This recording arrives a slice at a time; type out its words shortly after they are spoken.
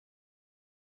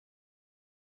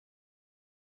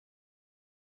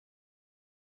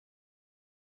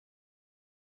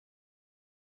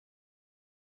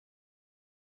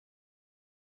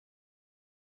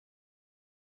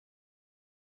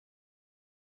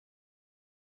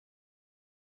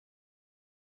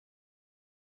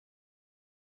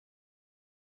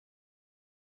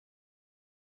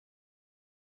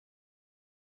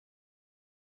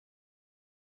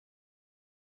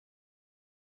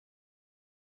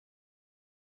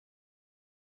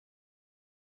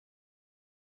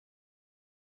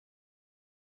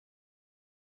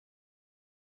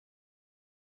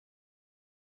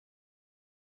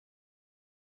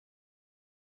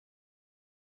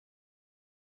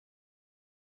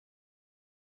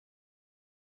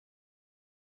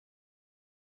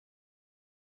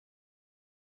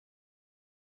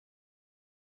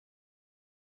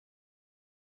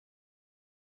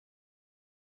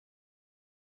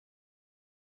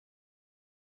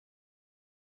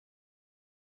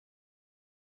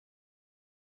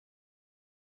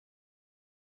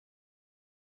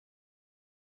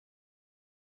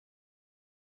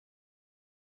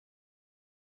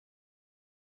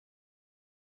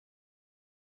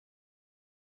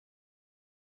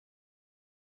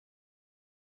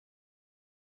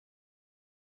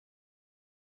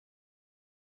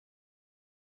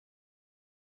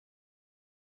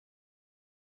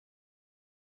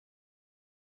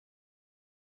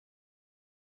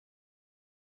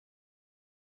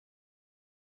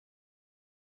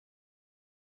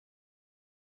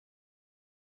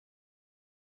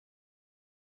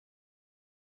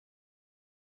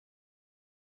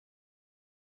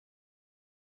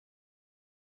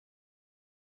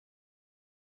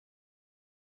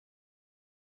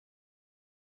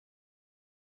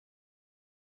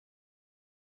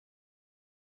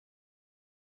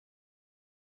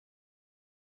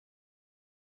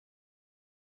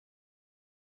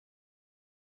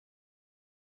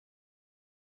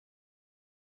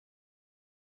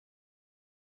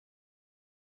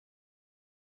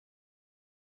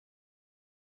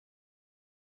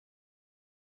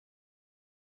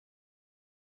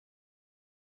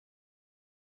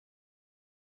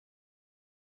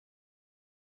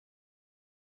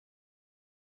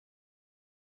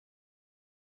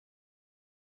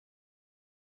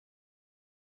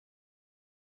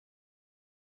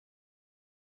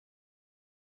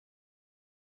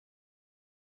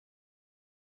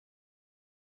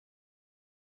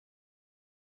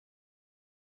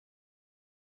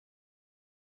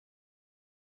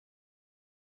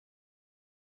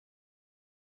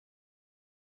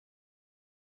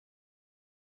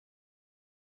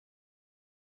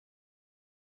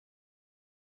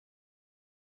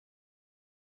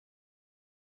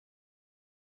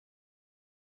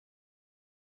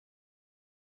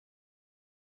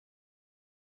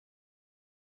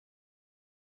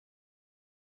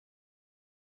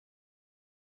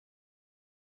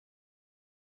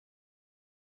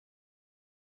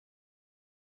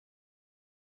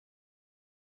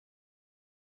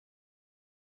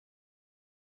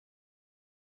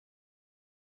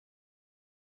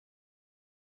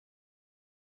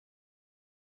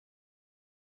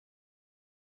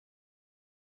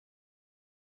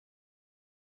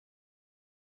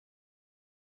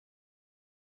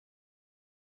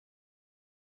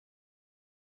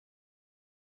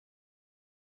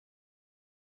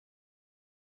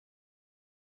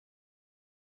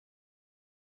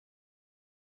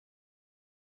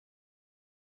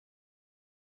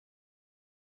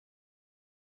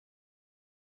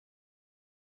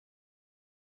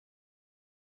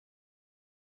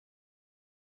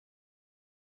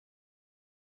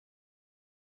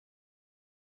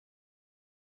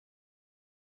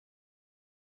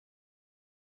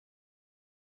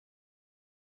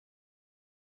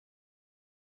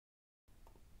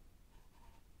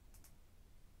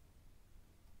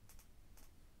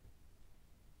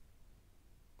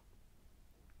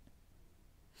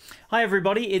Hi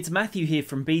everybody, it's Matthew here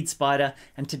from Bead Spider,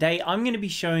 and today I'm going to be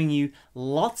showing you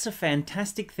lots of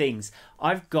fantastic things.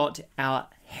 I've got our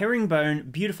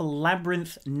herringbone beautiful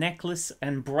labyrinth necklace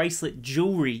and bracelet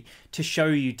jewelry to show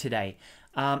you today.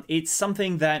 It's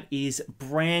something that is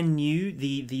brand new.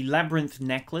 The labyrinth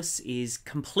necklace is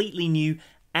completely new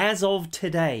as of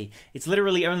today. It's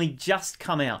literally only just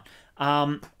come out.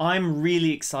 I'm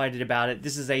really excited about it.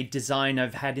 This is a design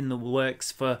I've had in the works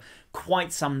for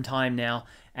quite some time now,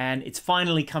 and it's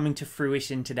finally coming to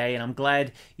fruition today, and I'm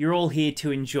glad you're all here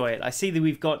to enjoy it. I see that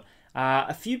we've got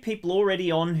a few people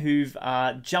already on who've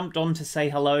jumped on to say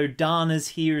hello. Dana's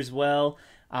here as well.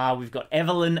 We've got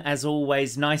Evelyn, as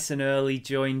always, nice and early,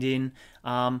 joined in.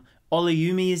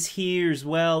 Olayumi is here as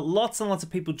well. Lots and lots of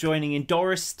people joining in.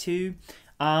 Doris too.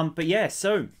 But yeah,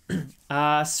 so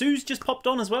Sue's just popped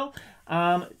on as well.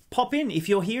 Pop in if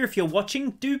you're here, if you're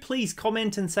watching. Do please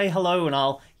comment and say hello, and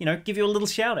I'll, give you a little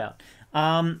shout out.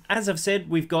 As I've said,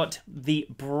 we've got the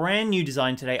brand new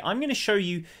design today. I'm going to show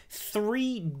you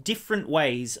 3 different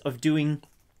ways of doing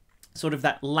sort of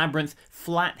that labyrinth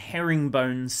flat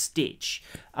herringbone stitch.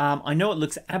 I know it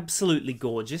looks absolutely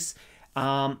gorgeous.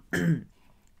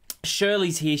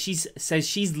 Shirley's here. She says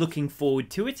she's looking forward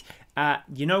to it.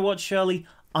 You know what, Shirley?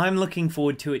 I'm looking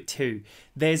forward to it too.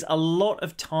 There's a lot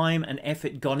of time and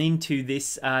effort gone into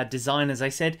this design, as I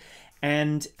said,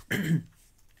 and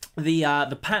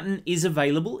the pattern is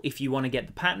available if you want to get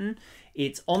the pattern.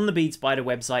 It's on the Bead Spider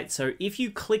website, so if you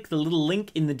click the little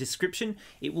link in the description,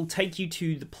 it will take you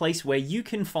to the place where you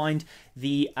can find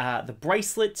the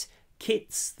bracelet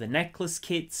kits, the necklace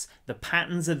kits. The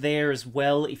patterns are there as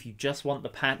well if you just want the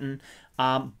pattern.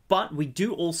 But we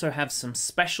do also have some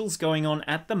specials going on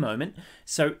at the moment.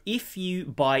 So if you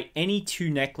buy any 2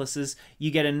 necklaces,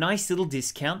 you get a nice little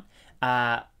discount,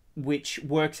 which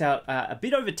works out a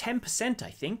bit over 10%, I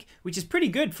think, which is pretty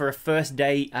good for a first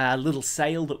day little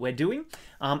sale that we're doing.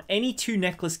 Any 2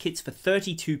 necklace kits for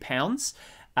 £32.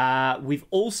 We've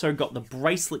also got the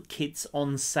bracelet kits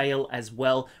on sale as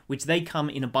well, which they come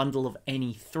in a bundle of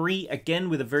any 3, again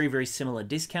with a very, very similar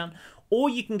discount. Or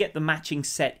you can get the matching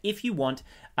set if you want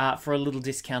for a little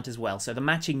discount as well. So the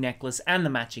matching necklace and the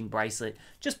matching bracelet.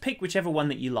 Just pick whichever one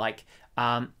that you like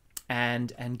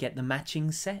and get the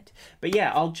matching set. But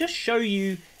yeah, I'll just show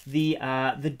you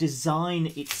the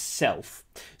design itself.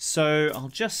 So I'll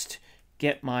just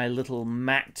get my little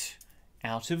mat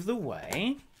out of the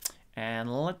way.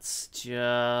 And let's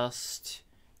just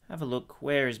have a look.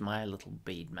 Where is my little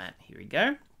bead mat? Here we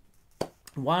go.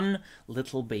 One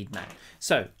little bead mat.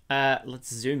 So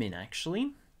let's zoom in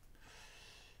actually.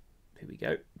 Here we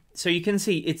go. So you can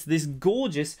see it's this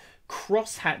gorgeous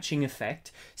cross-hatching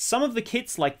effect. Some of the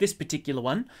kits, like this particular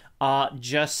one, are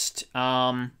just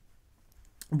one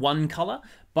color,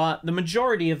 but the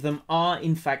majority of them are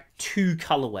in fact 2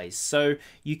 colorways. So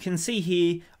you can see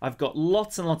here I've got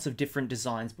lots and lots of different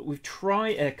designs, but we've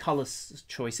tried color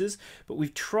choices, but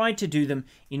we've tried to do them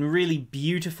in really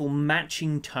beautiful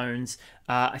matching tones.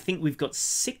 I think we've got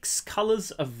 6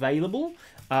 colors available,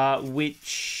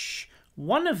 which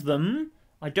one of them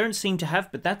I don't seem to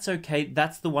have, but that's okay.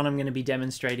 That's the one I'm going to be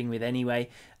demonstrating with anyway.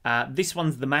 This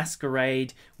one's the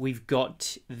Masquerade. We've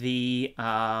got the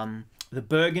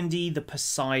Burgundy, the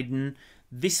Poseidon.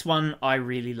 This one I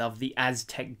really love, the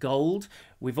Aztec Gold.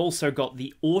 We've also got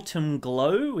the Autumn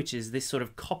Glow, which is this sort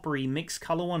of coppery mixed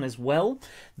color one as well.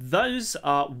 Those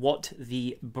are what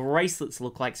the bracelets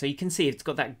look like. So you can see it's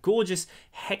got that gorgeous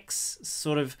hex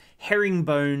sort of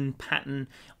herringbone pattern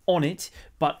on it,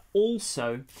 but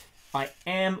also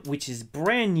which is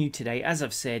brand new today, as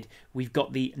I've said, we've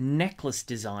got the necklace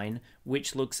design,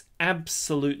 which looks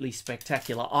absolutely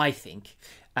spectacular, I think.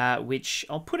 Which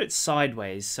I'll put it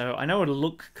sideways, so I know it'll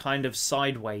look kind of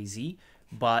sidewaysy,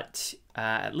 but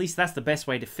at least that's the best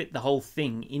way to fit the whole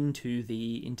thing into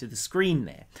the screen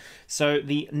there. So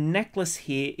the necklace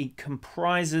here, it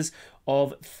comprises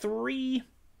of 3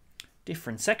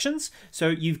 different sections. So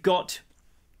you've got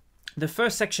the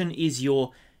first section is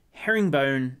your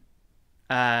herringbone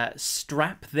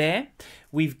strap there.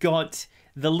 We've got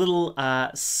the little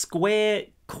square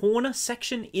corner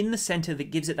section in the center that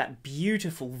gives it that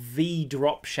beautiful V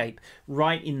drop shape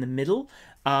right in the middle.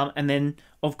 And then,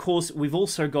 of course, we've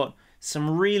also got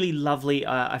some really lovely,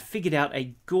 I figured out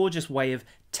a gorgeous way of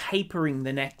tapering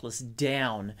the necklace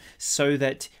down so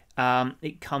that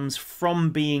it comes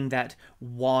from being that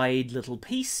wide little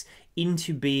piece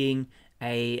into being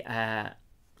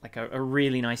like a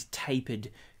really nice tapered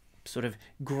sort of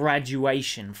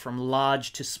graduation from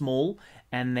large to small,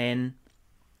 and then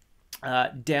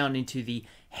down into the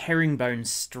herringbone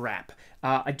strap.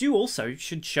 I do also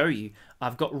should show you,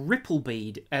 I've got ripple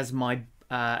bead as my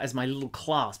as my little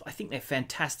clasp. I think they're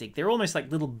fantastic. They're almost like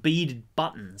little beaded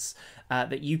buttons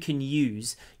that you can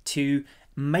use to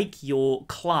make your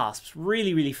clasps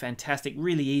really, really fantastic,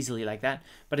 really easily like that.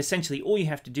 But essentially all you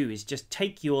have to do is just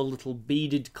take your little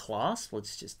beaded clasp.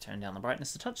 Let's just turn down the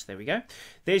brightness a touch. There we go.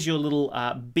 There's your little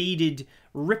beaded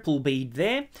ripple bead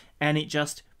there, and it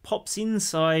just pops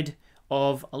inside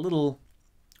of a little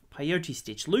peyote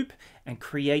stitch loop and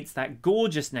creates that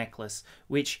gorgeous necklace,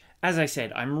 which, as I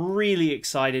said, I'm really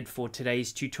excited for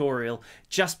today's tutorial,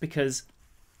 just because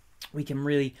we can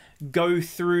really go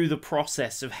through the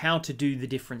process of how to do the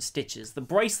different stitches. The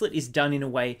bracelet is done in a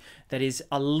way that is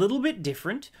a little bit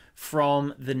different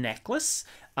from the necklace.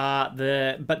 But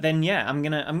then, yeah, I'm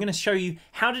gonna show you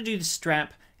how to do the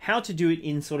strap, how to do it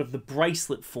in sort of the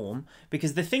bracelet form,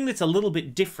 because the thing that's a little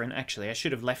bit different, actually, I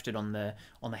should have left it on the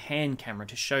hand camera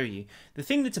to show you. The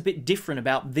thing that's a bit different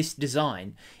about this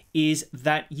design is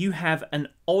that you have an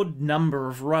odd number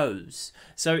of rows.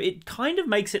 So it kind of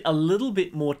makes it a little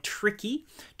bit more tricky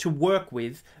to work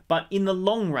with, but in the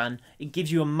long run, it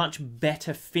gives you a much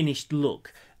better finished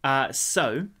look.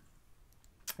 So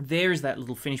there's that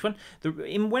little finished one.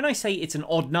 When I say it's an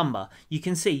odd number, you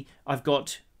can see I've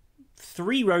got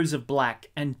 3 rows of black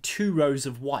and 2 rows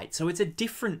of white. So it's a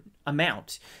different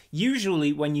amount.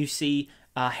 Usually when you see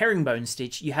herringbone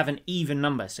stitch, you have an even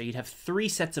number. So you'd have 3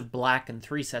 sets of black and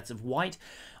 3 sets of white.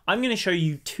 I'm going to show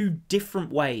you 2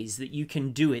 different ways that you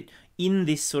can do it in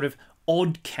this sort of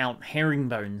odd count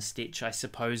herringbone stitch, I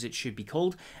suppose it should be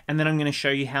called. And then I'm going to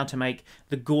show you how to make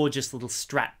the gorgeous little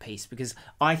strap piece, because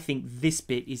I think this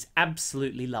bit is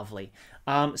absolutely lovely.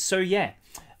 So yeah.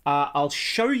 I'll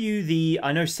show you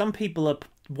I know some people are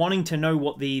wanting to know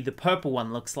what the purple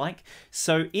one looks like.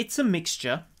 So it's a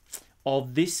mixture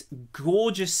of this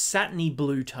gorgeous satiny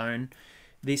blue tone,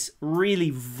 this really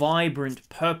vibrant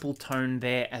purple tone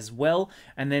there as well.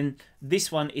 And then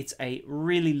this one, it's a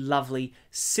really lovely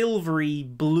silvery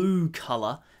blue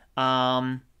color,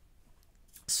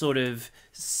 sort of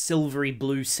silvery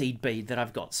blue seed bead that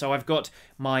I've got. So I've got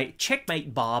my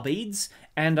Checkmate bar beads,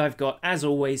 and I've got, as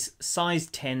always, size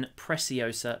 10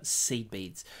 Preciosa seed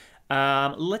beads.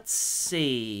 Let's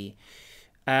see.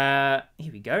 Here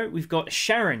we go. We've got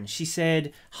Sharon. She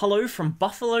said, hello from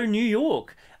Buffalo, New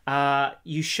York.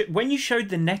 When you showed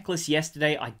the necklace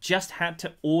yesterday, I just had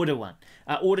to order one.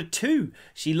 Order 2.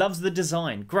 She loves the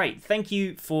design. Great. Thank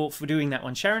you for doing that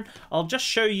one, Sharon. I'll just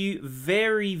show you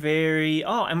very...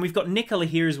 Oh, and we've got Nicola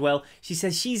here as well. She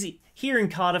says she's here in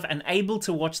Cardiff and able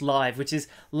to watch live, which is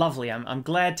lovely. I'm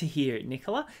glad to hear it,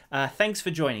 Nicola. Thanks for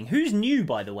joining. Who's new,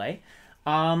 by the way?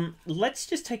 Let's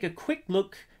just take a quick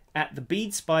look at the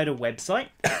Bead Spider website,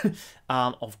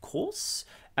 of course.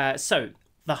 So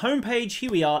the homepage, here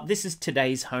we are. This is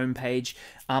today's homepage.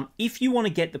 If you want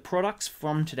to get the products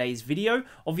from today's video,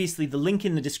 obviously the link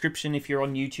in the description. If you're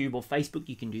on YouTube or Facebook,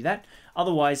 you can do that.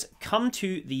 Otherwise, come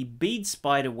to the Bead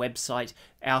Spider website.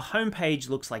 Our homepage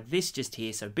looks like this just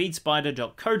here. So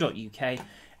beadspider.co.uk.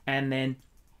 And then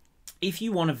if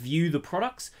you want to view the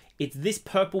products, it's this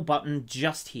purple button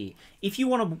just here. If you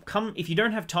want to if you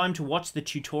don't have time to watch the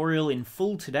tutorial in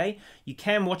full today, you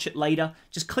can watch it later.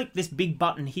 Just click this big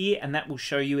button here and that will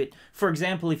show you it. For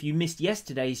example, if you missed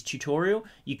yesterday's tutorial,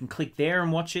 you can click there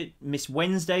and watch it. Miss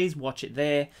Wednesday's, watch it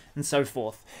there, and so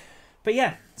forth. But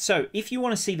yeah, so if you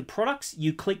want to see the products,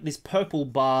 you click this purple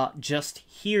bar just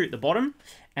here at the bottom,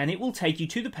 and it will take you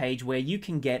to the page where you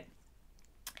can get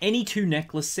any 2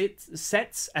 necklace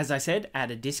sets, as I said,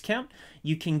 at a discount.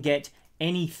 You can get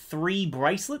any 3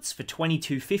 bracelets for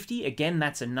 $22.50. Again,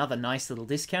 that's another nice little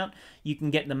discount. You can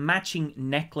get the matching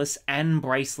necklace and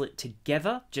bracelet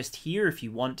together, just here if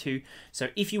you want to. So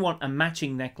if you want a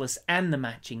matching necklace and the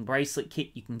matching bracelet kit,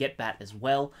 you can get that as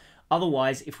well.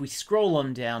 Otherwise, if we scroll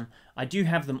on down, I do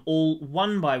have them all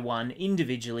one by one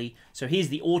individually. So here's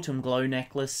the Autumn Glow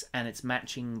necklace and its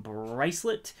matching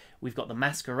bracelet. We've got the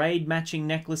Masquerade matching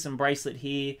necklace and bracelet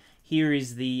here. Here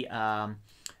is the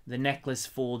necklace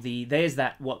for there's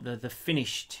that, what the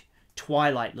finished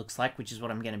Twilight looks like, which is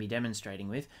what I'm going to be demonstrating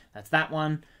with. That's that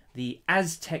one. The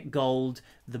Aztec Gold,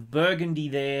 the Burgundy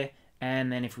there.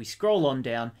 And then if we scroll on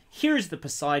down, here is the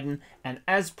Poseidon. And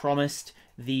as promised,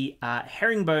 the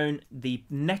herringbone, the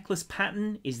necklace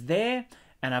pattern is there,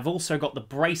 and I've also got the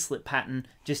bracelet pattern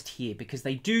just here because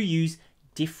they do use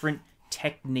different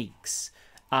techniques.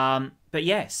 But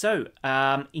yeah, so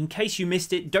in case you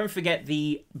missed it, don't forget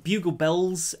the Bugle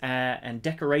Bells and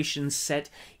Decorations set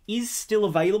is still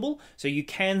available, so you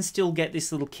can still get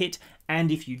this little kit, and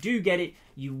if you do get it,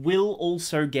 you will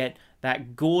also get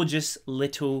that gorgeous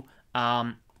little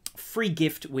free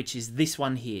gift, which is this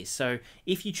one here. So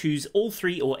if you choose all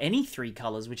 3 or any 3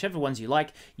 colors, whichever ones you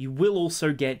like, you will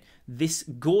also get this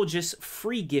gorgeous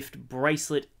free gift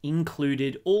bracelet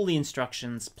included, all the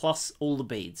instructions plus all the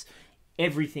beads.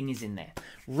 Everything is in there.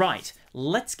 Right,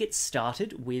 let's get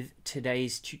started with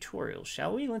today's tutorial,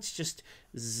 shall we? Let's just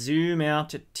zoom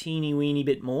out a teeny weeny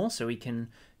bit more so we can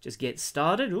just get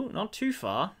started. Oh, not too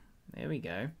far. There we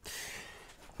go.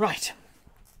 Right.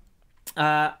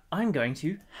 I'm going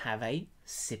to have a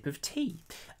sip of tea.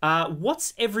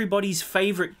 What's everybody's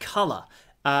favorite color?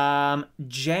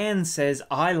 Jan says,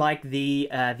 I like the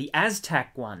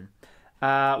Aztec one.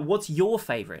 What's your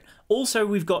favorite? Also,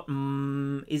 we've got,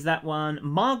 is that one?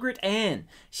 Margaret Ann.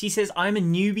 She says, I'm a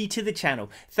newbie to the channel.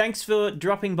 Thanks for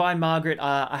dropping by, Margaret.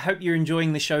 I hope you're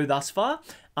enjoying the show thus far.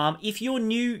 If you're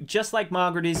new, just like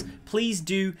Margaret is, please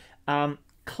do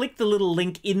click the little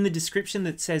link in the description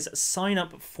that says sign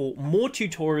up for more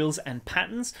tutorials and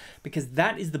patterns, because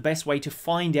that is the best way to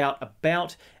find out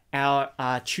about our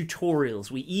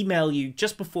tutorials. We email you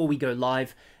just before we go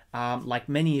live, like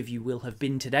many of you will have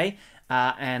been today,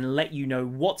 and let you know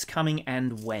what's coming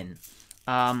and when.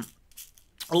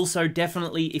 Also,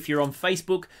 definitely, if you're on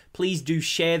Facebook, please do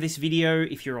share this video.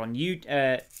 If you're on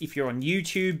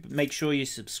YouTube, make sure you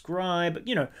subscribe.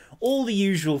 You know, all the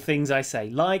usual things I say: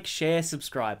 like, share,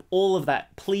 subscribe, all of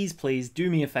that. Please, please do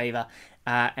me a favor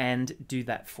and do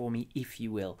that for me, if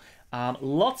you will.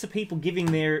 Lots of people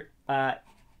giving their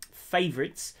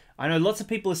favorites. I know lots of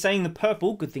people are saying the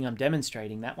purple. Good thing I'm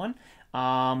demonstrating that one.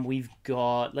 We've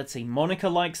got, let's see, Monica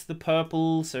likes the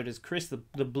purple. So does Chris,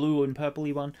 the blue and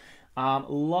purpley one.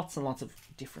 Lots and lots of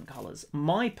different colors.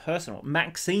 My personal,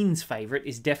 Maxine's favorite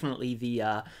is definitely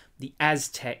the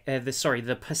Aztec,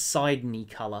 the Poseidon-y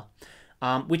color.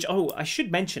 Which, oh, I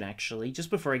should mention actually, just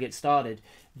before I get started,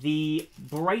 the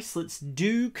bracelets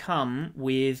do come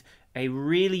with a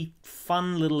really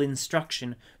fun little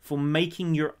instruction for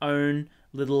making your own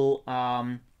little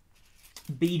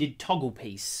beaded toggle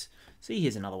piece. See,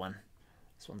 here's another one.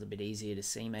 This one's a bit easier to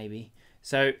see, maybe.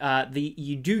 So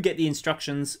you do get the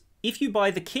instructions. If you buy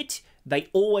the kit, they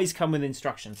always come with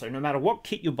instructions. So no matter what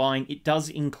kit you're buying, it does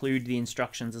include the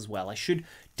instructions as well. I should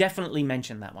definitely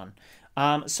mention that one.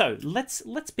 So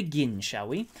let's begin, shall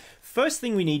we? First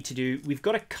thing we need to do, we've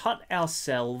got to cut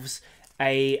ourselves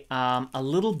a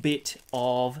little bit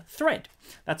of thread.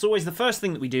 That's always the first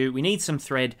thing that we do. We need some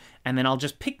thread, and then I'll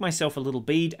just pick myself a little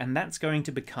bead, and that's going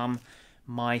to become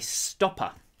my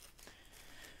stopper.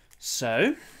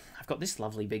 So I've got this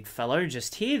lovely big fellow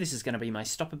just here. This is going to be my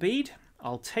stopper bead.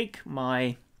 I'll take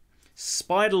my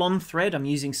Spider-Lon thread. I'm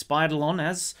using Spider-Lon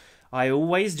as I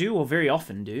always do, or very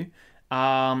often do.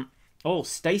 Oh,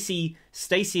 Stacy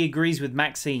agrees with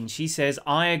Maxine. She says,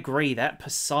 I agree, that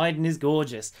Poseidon is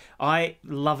gorgeous. I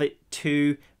love it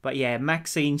too. But yeah,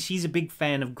 Maxine, she's a big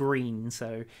fan of green,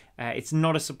 so it's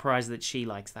not a surprise that she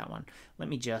likes that one. Let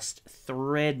me just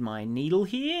thread my needle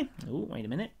here. Oh, wait a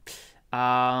minute.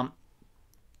 Oh,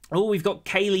 we've got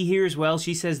Kaylee here as well.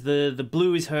 She says the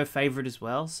blue is her favorite as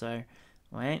well. So,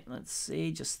 wait, let's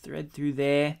see. Just thread through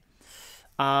there.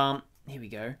 Here we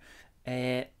go.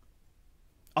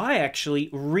 I actually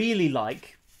really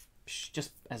like,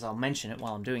 just as I'll mention it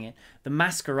while I'm doing it, the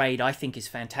Masquerade I think is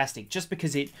fantastic just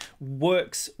because it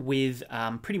works with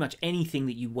pretty much anything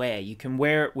that you wear. You can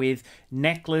wear it with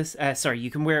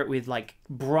you can wear it with like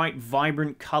bright,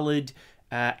 vibrant colored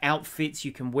outfits.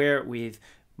 You can wear it with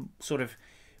sort of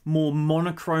more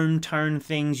monochrome tone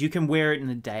things. You can wear it in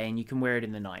the day and you can wear it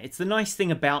in the night. It's the nice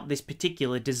thing about this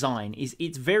particular design is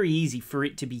it's very easy for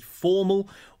it to be formal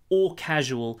or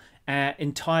casual,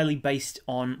 entirely based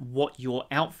on what your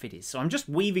outfit is. So I'm just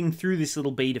weaving through this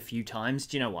little bead a few times.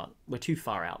 Do you know what? We're too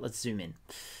far out. Let's zoom in.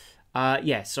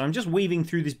 Yeah, so I'm just weaving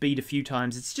through this bead a few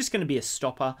times. It's just going to be a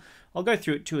stopper. I'll go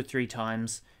through it 2 or 3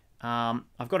 times.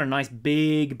 I've got a nice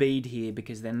big bead here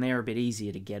because then they're a bit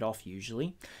easier to get off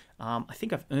usually. I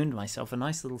think I've earned myself a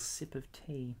nice little sip of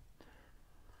tea.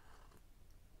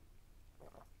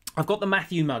 I've got the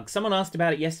Mathew mug. Someone asked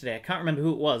about it yesterday. I can't remember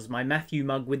who it was. My Mathew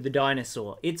mug with the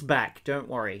dinosaur. It's back. Don't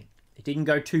worry. It didn't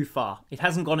go too far. It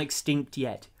hasn't gone extinct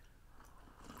yet.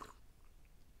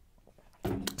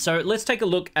 So let's take a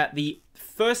look at the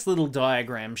first little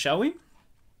diagram, shall we?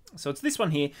 So it's this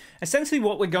one here. Essentially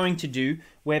what we're going to do,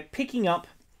 we're picking up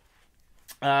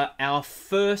our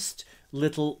first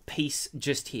little piece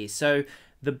just here. So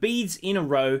the beads in a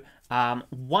row,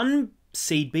 one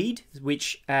seed bead,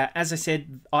 which as I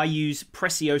said, I use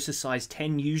Preciosa size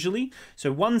 10 usually.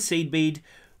 So one seed bead,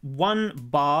 one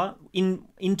bar.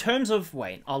 In terms of,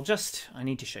 wait, I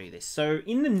need to show you this. So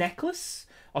in the necklace,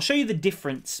 I'll show you the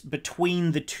difference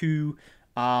between the two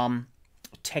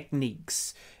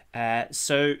techniques.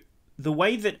 So the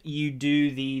way that you do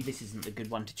this isn't the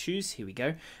good one to choose, here we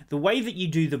go. The way that you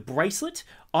do the bracelet,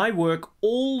 I work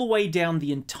all the way down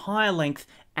the entire length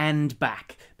and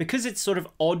back. Because it's sort of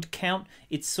odd count,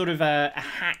 it's sort of a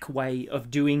hack way of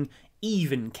doing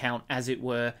even count, as it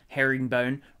were,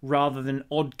 herringbone, rather than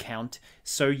odd count,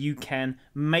 so you can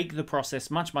make the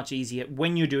process much, much easier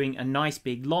when you're doing a nice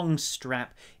big long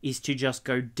strap, is to just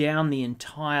go down the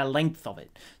entire length of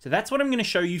it. So that's what I'm going to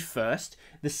show you first.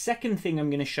 The second thing I'm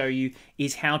going to show you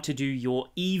is how to do your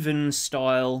even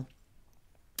style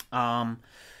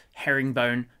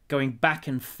herringbone going back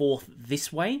and forth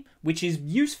this way, which is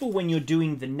useful when you're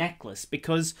doing the necklace,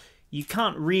 because you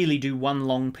can't really do one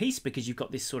long piece because you've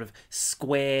got this sort of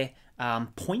square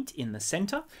point in the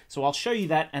center. So I'll show you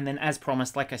that, and then as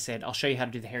promised, like I said, I'll show you how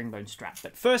to do the herringbone strap.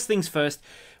 But first things first,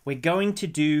 we're going to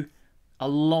do a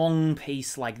long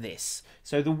piece like this.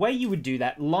 So the way you would do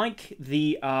that, like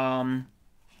the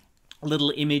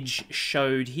little image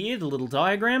showed here, the little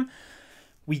diagram,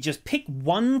 we just pick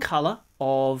one color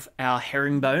of our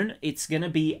herringbone. It's going to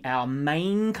be our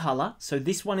main color. So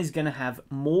this one is going to have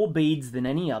more beads than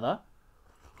any other.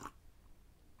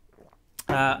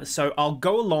 So I'll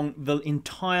go along the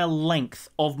entire length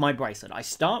of my bracelet. I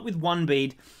start with one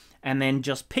bead and then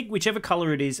just pick whichever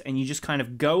color it is, and you just kind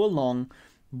of go along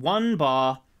 1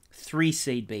 bar, 3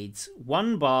 seed beads,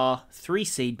 1 bar, 3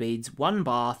 seed beads, 1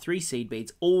 bar, 3 seed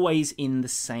beads, always in the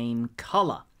same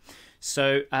color.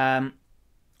 So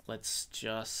let's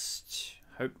just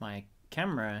hope my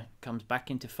camera comes back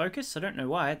into focus. I don't know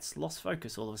why it's lost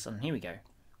focus all of a sudden. Here we go.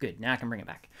 Good, now I can bring it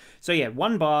back. So yeah,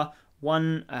 1 bar,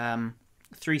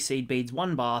 3 seed beads,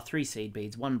 1 bar, 3 seed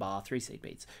beads, 1 bar, 3 seed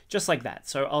beads, just like that.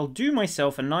 So I'll do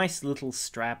myself a nice little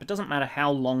strap. It doesn't matter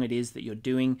how long it is that you're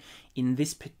doing in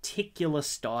this particular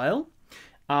style.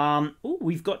 Oh,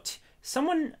 we've got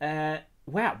someone,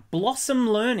 wow, Blossom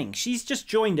Learning. She's just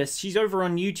joined us. She's over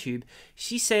on YouTube.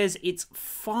 She says it's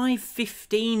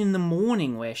 5:15 in the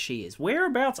morning where she is.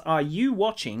 Whereabouts are you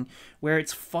watching where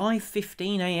it's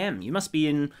 5:15 a.m.? You must be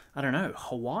in, I don't know,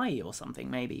 Hawaii or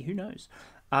something maybe. Who knows?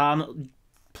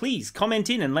 Please comment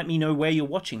in and let me know where you're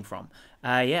watching from.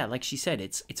 Yeah, like she said,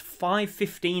 it's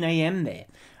 5:15 a.m. there.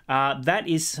 That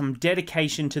is some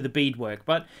dedication to the beadwork.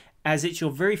 But as it's your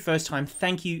very first time,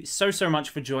 thank you so much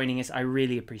for joining us. I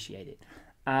really appreciate it.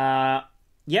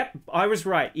 Yep, I was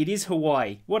right. It is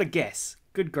Hawaii. What a guess.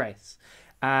 Good grace.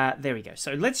 There we go.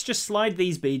 So let's just slide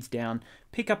these beads down,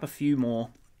 pick up a few more,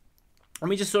 and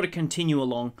we just sort of continue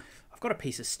along. I've got a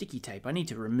piece of sticky tape. I need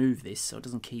to remove this so it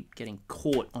doesn't keep getting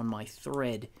caught on my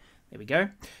thread. There we go.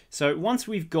 So once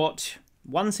we've got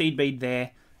 1 seed bead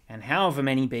there and however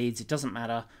many beads, it doesn't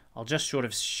matter. I'll just sort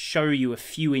of show you a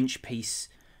few inch piece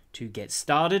to get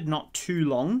started, not too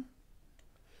long.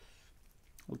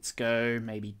 Let's go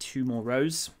maybe 2 more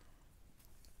rows.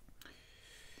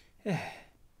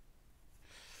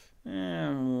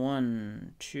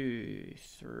 1, 2,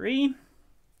 3.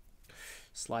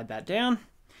 Slide that down.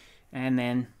 And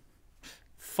then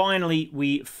finally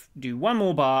we do 1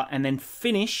 more bar and then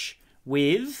finish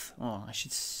with, oh, I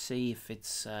should see if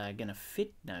it's gonna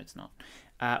fit. No, it's not.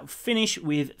 Finish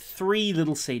with 3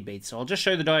 little seed beads. So I'll just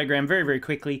show the diagram very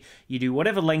quickly. You do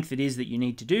whatever length it is that you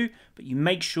need to do, but you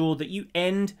make sure that you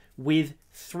end with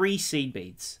 3 seed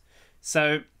beads.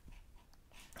 So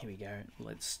here we go.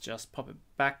 Let's just pop it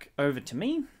back over to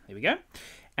me. There we go.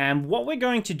 And what we're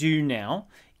going to do now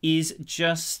is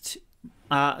just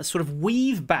sort of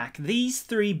weave back. These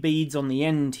 3 beads on the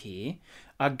end here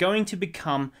are going to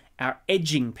become our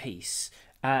edging piece.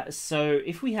 So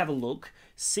if we have a look,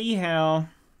 see how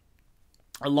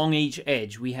along each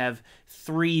edge we have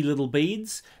 3 little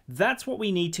beads. That's what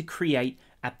we need to create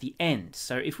at the end.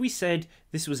 So if we said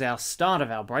this was our start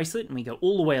of our bracelet and we go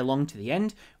all the way along to the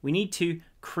end, we need to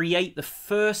create the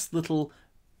first little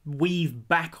weave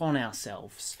back on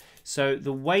ourselves. So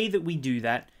the way that we do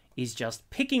that is just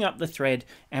picking up the thread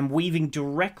and weaving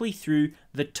directly through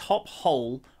the top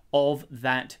hole of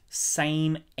that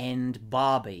same end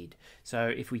bar bead. So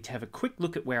if we have a quick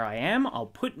look at where I am, I'll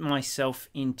put myself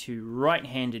into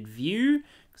right-handed view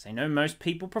because I know most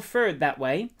people prefer it that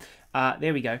way.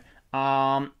 There we go.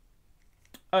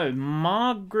 Oh,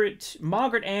 Margaret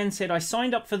Ann said, I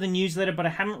signed up for the newsletter, but I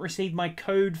haven't received my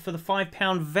code for the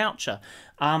 £5 voucher.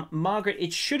 Margaret,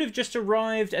 it should have just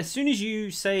arrived. As soon as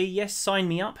you say, yes, sign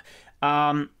me up,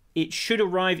 it should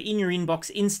arrive in your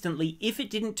inbox instantly. If it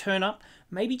didn't turn up,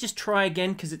 maybe just try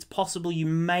again, because it's possible you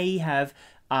may have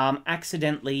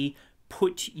accidentally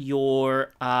put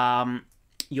your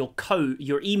your code,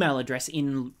 your email address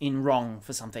in wrong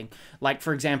for something. Like,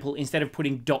 for example, instead of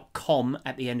putting .com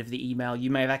at the end of the email, you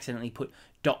may have accidentally put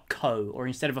 .co, or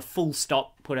instead of a full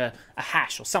stop, put a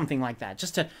hash or something like that.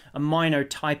 Just a minor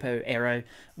typo error,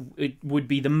 it would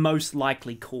be the most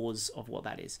likely cause of what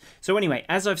that is. So anyway,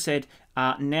 as I've said,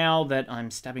 now that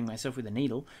I'm stabbing myself with a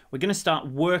needle, we're going to start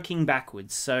working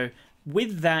backwards. So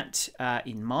with that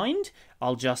in mind,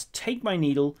 I'll just take my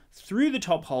needle through the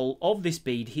top hole of this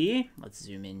bead here. Let's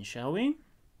zoom in, shall we?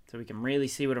 So we can really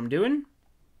see what I'm doing.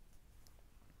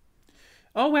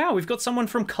 Oh, wow, we've got someone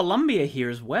from Colombia here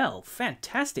as well.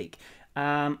 Fantastic.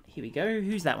 Here we go.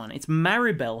 Who's that one? It's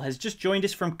Maribel has just joined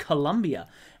us from Colombia.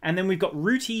 And then we've got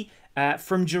Ruti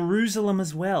from Jerusalem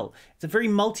as well. It's a very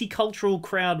multicultural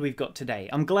crowd we've got today.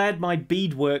 I'm glad my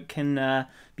beadwork can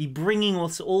be bringing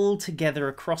us all together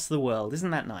across the world.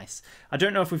 Isn't that nice? I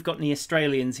don't know if we've got any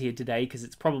Australians here today because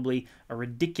it's probably a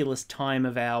ridiculous time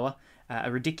of hour, a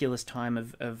ridiculous time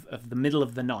of the middle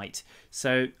of the night.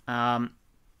 So,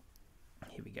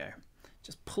 here we go.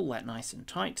 Just pull that nice and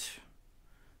tight.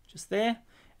 Just there.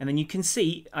 And then you can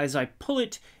see, as I pull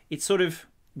it, it sort of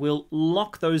will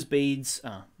lock those beads...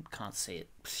 Oh, can't see it.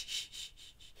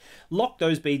 Lock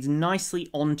those beads nicely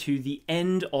onto the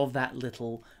end of that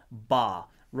little bar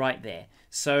right there.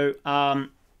 So,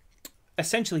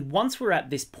 essentially, once we're at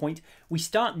this point, we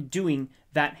start doing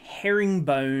that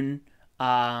herringbone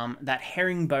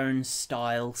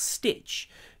style stitch.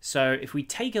 So if we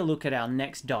take a look at our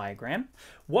next diagram,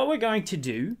 what we're going to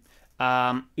do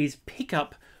is pick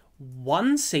up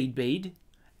one seed bead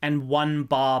and one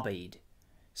bar bead.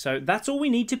 So that's all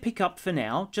we need to pick up for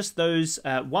now, just those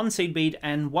one seed bead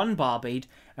and one bar bead.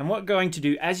 And what we're going to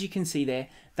do, as you can see there,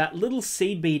 that little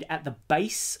seed bead at the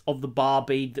base of the bar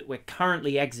bead that we're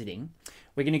currently exiting,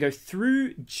 we're going to go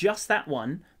through just that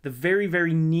one, the very,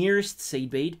 very nearest seed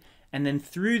bead, and then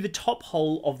through the top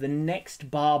hole of the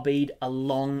next bar bead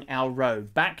along our row,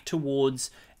 back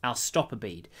towards our stopper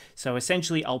bead. So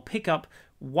essentially, I'll pick up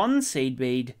one seed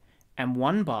bead and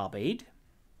one bar bead,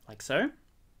 like so.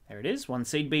 There it is, one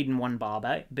seed bead and one bar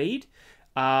bead.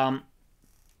 There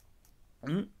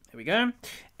we go.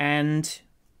 And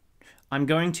I'm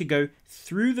going to go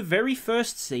through the very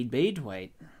first seed bead.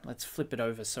 Wait, let's flip it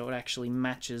over so it actually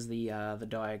matches the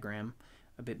diagram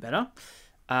a bit better.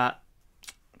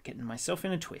 Getting myself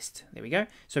in a twist. There we go.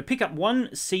 So pick up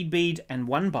one seed bead and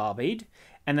one bar bead,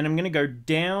 and then I'm going to go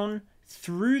down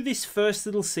through this first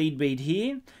little seed bead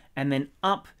here, and then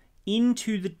up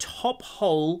into the top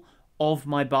hole of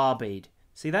my bar bead.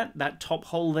 See that top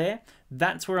hole there?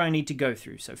 That's where I need to go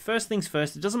through. So first things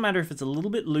first, it doesn't matter if it's a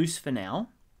little bit loose for now.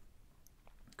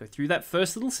 Go through that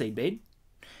first little seed bead,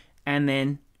 and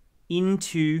then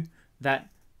into that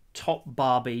top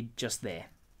bar bead just there.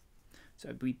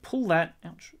 So we pull that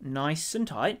out nice and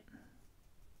tight.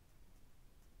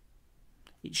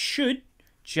 It should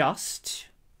just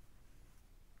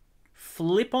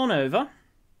flip on over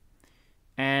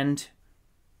and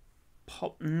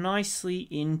pop nicely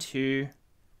into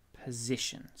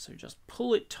position. So just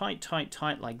pull it tight, tight,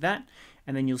 tight like that.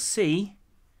 And then you'll see,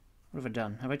 what have I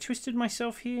done? Have I twisted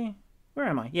myself here? Where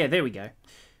am I? Yeah, there we go.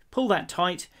 Pull that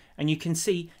tight and you can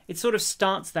see it sort of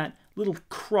starts that little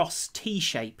cross T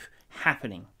shape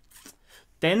happening.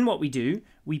 Then what we do,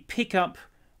 we pick up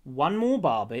one more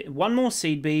bar bead, one more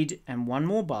seed bead and one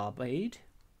more bar bead,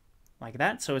 like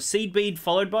that. So a seed bead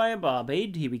followed by a bar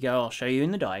bead. Here we go, I'll show you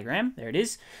in the diagram. There it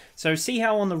is. So see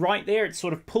how on the right there it's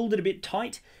sort of pulled it a bit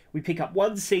tight. We pick up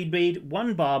one seed bead,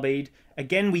 one bar bead.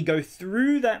 Again, we go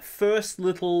through that first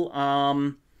little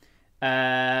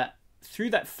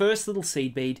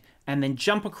seed bead and then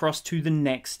jump across to the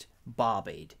next bar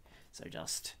bead. So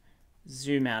just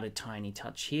zoom out a tiny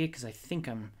touch here because I think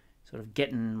I'm sort of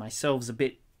getting myself a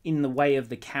bit in the way of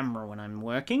the camera when I'm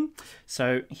working.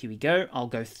 So here we go. I'll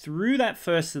go through that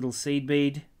first little seed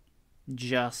bead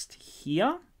just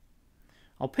here.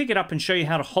 I'll pick it up and show you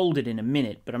how to hold it in a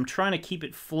minute, but I'm trying to keep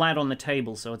it flat on the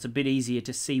table so it's a bit easier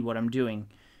to see what I'm doing.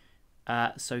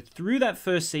 So through that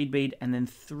first seed bead and then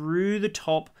through the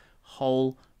top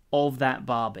hole of that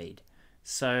bar bead.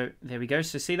 So there we go.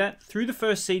 So see that? Through the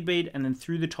first seed bead and then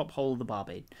through the top hole of the bar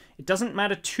bead. It doesn't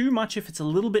matter too much if it's a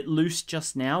little bit loose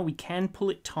just now. We can pull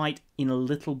it tight in a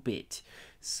little bit.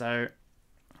 So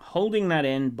holding that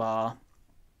end bar,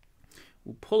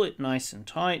 we'll pull it nice and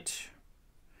tight.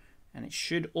 And it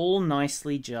should all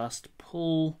nicely just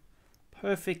pull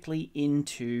perfectly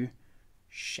into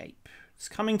shape. It's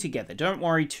coming together. Don't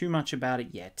worry too much about it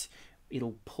yet.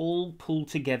 It'll pull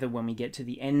together when we get to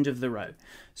the end of the row.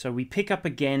 So we pick up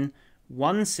again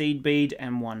one seed bead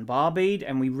and one bar bead,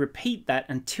 and we repeat that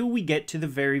until we get to the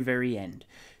very, very end.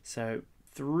 So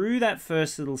through that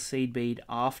first little seed bead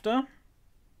after.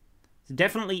 It's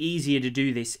definitely easier to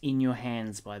do this in your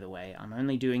hands, by the way. I'm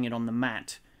only doing it on the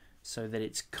mat so that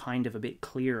it's kind of a bit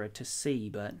clearer to see,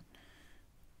 but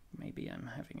maybe I'm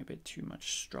having a bit too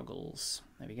much struggles.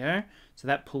 There we go. So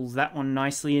that pulls that one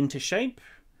nicely into shape.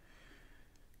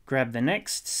 Grab the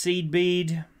next seed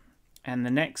bead and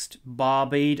the next bar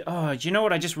bead. Oh, do you know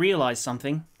what? I just realized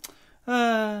something.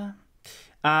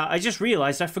 I just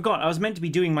realized I forgot. I was meant to be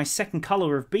doing my second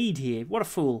color of bead here. What a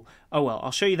fool. Oh well,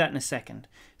 I'll show you that in a second.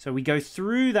 So we go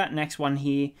through that next one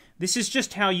here. This is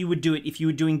just how you would do it if you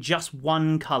were doing just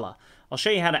one color. I'll show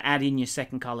you how to add in your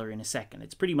second color in a second.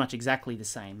 It's pretty much exactly the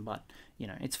same, but you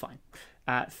know, it's fine.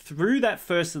 Through that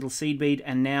first little seed bead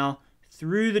and now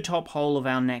through the top hole of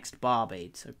our next bar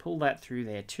bead. So pull that through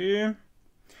there too.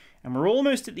 And we're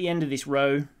almost at the end of this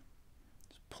row.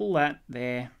 Just pull that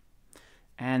there.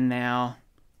 And now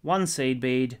one seed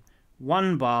bead,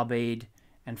 one bar bead,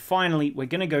 and finally we're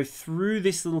going to go through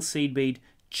this little seed bead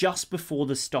just before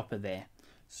the stopper there.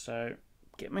 So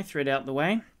get my thread out the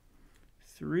way,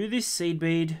 through this seed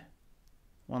bead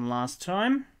one last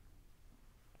time,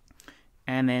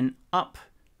 and then up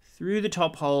through the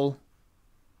top hole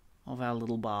of our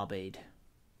little bar bead.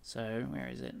 So where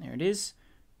is it? There it is,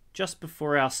 just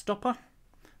before our stopper,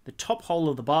 the top hole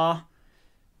of the bar.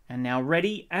 And now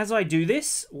ready, as I do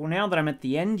this, well, now that I'm at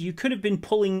the end, you could have been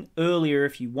pulling earlier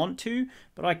if you want to,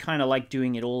 but I kind of like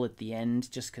doing it all at the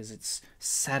end just because it's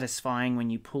satisfying when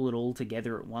you pull it all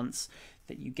together at once,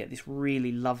 that you get this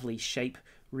really lovely shape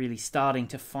really starting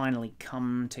to finally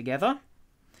come together.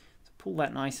 So pull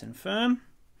that nice and firm,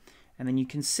 and then you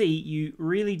can see you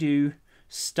really do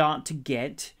start to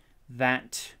get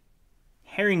that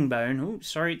herringbone. Oh,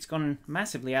 sorry, it's gone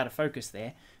massively out of focus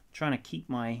there. Trying to keep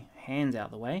my hands out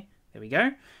of the way. There we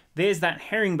go. There's that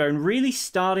herringbone really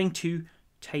starting to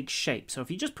take shape. So if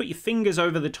you just put your fingers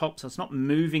over the top so it's not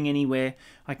moving anywhere,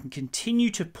 I can continue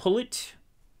to pull it.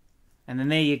 And then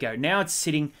there you go. Now it's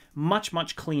sitting much,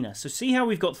 much cleaner. So see how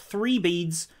we've got 3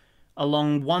 beads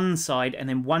along one side and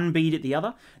then 1 bead at the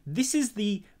other? This is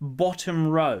the bottom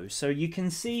row. So you can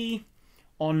see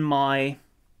on my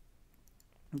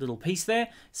little piece there,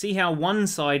 see how one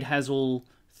side has all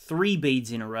 3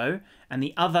 beads in a row, and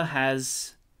the other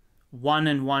has 1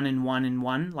 and 1 and 1 and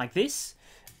 1, like this.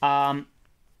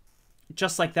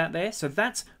 Just like that there. So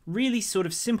that's really sort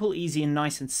of simple, easy, and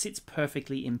nice, and sits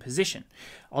perfectly in position.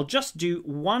 I'll just do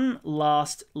one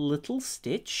last little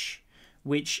stitch,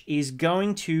 which is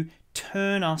going to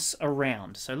turn us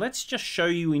around. So let's just show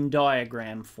you in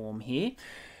diagram form here.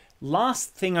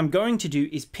 Last thing I'm going to do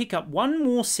is pick up 1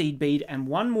 more seed bead and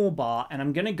 1 more bar, and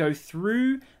I'm going to go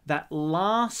through that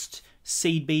last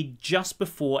seed bead just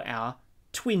before our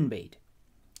twin bead.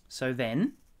 So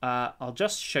then I'll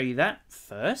just show you that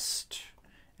first,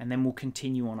 and then we'll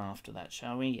continue on after that,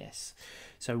 shall we? Yes.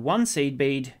 So 1 seed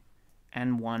bead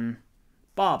and 1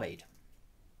 bar bead.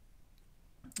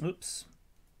 Oops.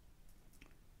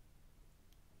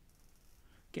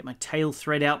 Get my tail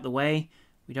thread out the way.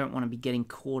 We don't want to be getting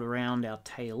caught around our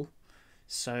tail.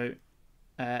 So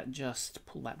just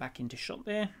pull that back into shot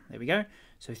there. There we go.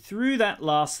 So through that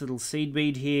last little seed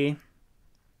bead here,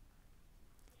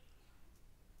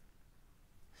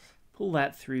 pull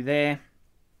that through there.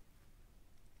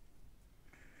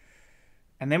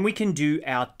 And then we can do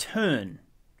our turn.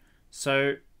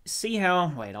 So see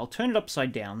how, wait, I'll turn it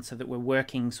upside down so that we're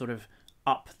working sort of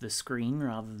up the screen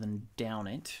rather than down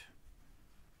it.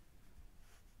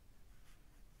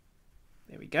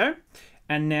 There we go.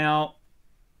 And now,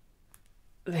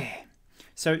 there.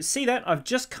 So see that? I've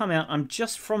just come out. I'm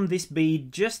just from this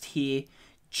bead just here,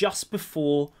 just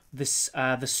before this,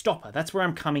 the stopper. That's where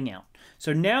I'm coming out.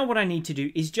 So now what I need to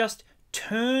do is just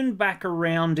turn back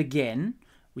around again,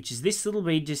 which is this little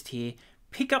bead just here,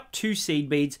 pick up 2 seed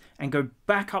beads and go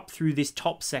back up through this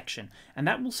top section. And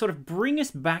that will sort of bring us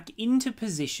back into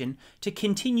position to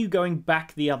continue going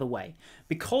back the other way.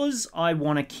 Because I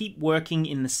want to keep working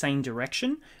in the same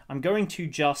direction, I'm going to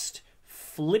just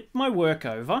flip my work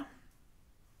over,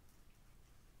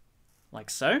 like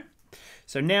so.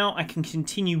 So now I can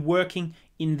continue working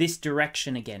in this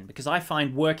direction again, because I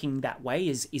find working that way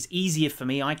is easier for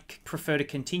me. I prefer to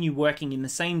continue working in the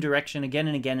same direction again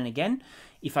and again and again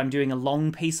if I'm doing a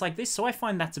long piece like this, so I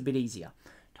find that's a bit easier.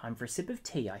 Time for a sip of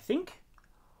tea, I think.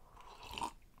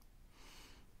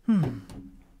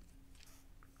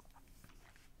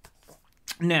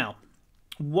 Now,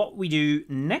 what we do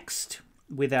next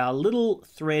with our little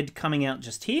thread coming out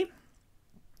just here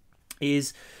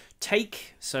is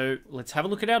take, so let's have a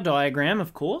look at our diagram,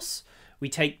 of course. We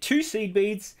take 2 seed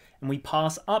beads and we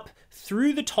pass up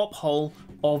through the top hole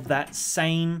of that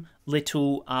same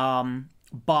little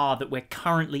bar that we're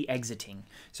currently exiting.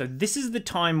 So this is the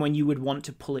time when you would want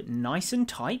to pull it nice and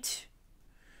tight,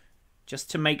 just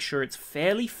to make sure it's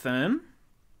fairly firm,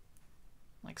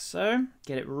 like so.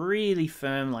 Get it really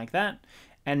firm like that.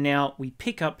 And now we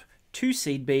pick up 2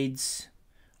 seed beads,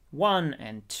 1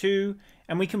 and 2,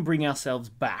 and we can bring ourselves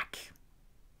back.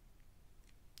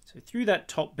 So through that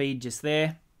top bead just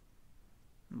there,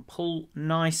 and pull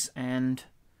nice and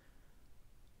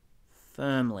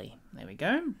firmly. There we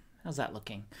go. How's that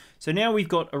looking? So now we've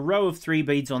got a row of 3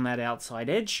 beads on that outside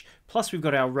edge, plus we've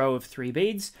got our row of 3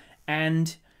 beads,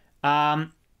 and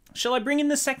shall I bring in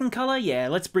the second color? Yeah,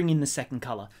 let's bring in the second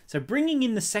color. So bringing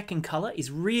in the second color is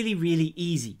really, really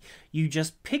easy. You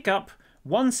just pick up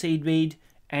 1 seed bead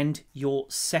and your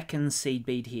second seed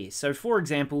bead here. So for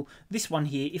example, this one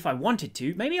here, if I wanted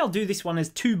to, maybe I'll do this one as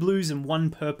 2 blues and 1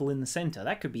 purple in the center.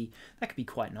 That could be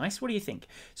quite nice. What do you think?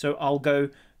 So I'll go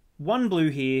 1 blue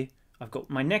here. I've got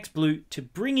my next blue. To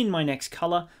bring in my next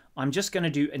color, I'm just going to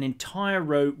do an entire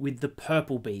row with the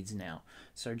purple beads now.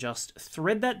 So just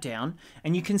thread that down,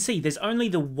 and you can see there's only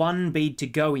the 1 bead to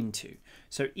go into.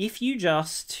 So if you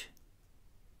just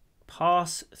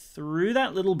pass through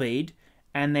that little bead,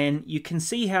 and then you can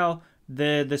see how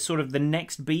the sort of the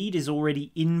next bead is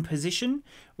already in position.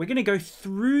 We're going to go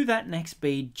through that next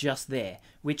bead just there,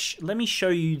 which, let me show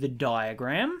you the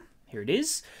diagram. Here it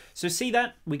is. So see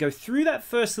that? We go through that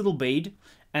first little bead,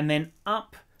 and then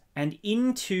up and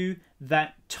into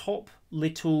that top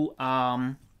little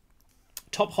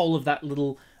top hole of that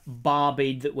little bar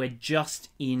bead that we're just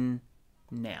in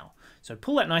now. So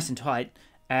pull that nice and tight,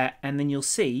 and then you'll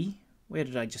see, where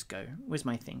did I just go? Where's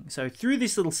my thing? So through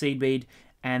this little seed bead,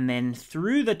 and then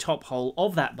through the top hole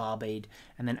of that bar bead,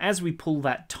 and then as we pull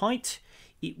that tight,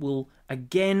 it will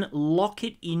again lock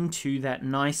it into that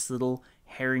nice little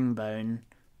herringbone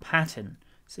pattern.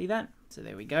 See that? So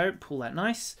there we go. Pull that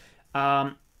nice.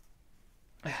 There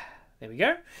we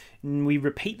go. And we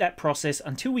repeat that process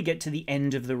until we get to the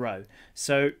end of the row.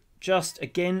 So just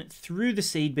again through the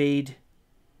seed bead.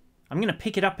 I'm going to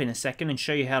pick it up in a second and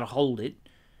show you how to hold it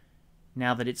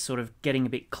now that it's sort of getting a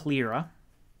bit clearer.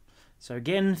 So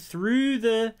again through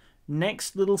the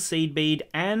next little seed bead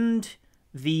and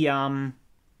the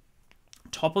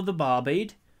top of the bar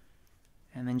bead,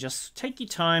 and then just take your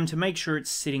time to make sure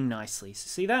it's sitting nicely. So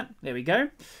see that? There we go.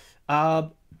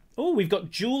 Oh, we've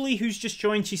got Julie who's just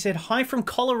joined. She said, hi from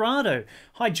Colorado.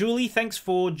 Hi, Julie. Thanks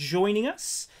for joining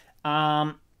us.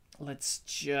 Let's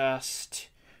just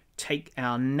take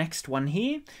our next one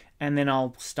here, and then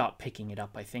I'll start picking it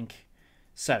up, I think.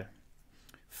 So,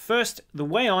 first, the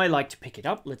way I like to pick it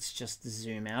up, let's just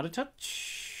zoom out a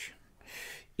touch,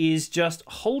 is just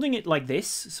holding it like this.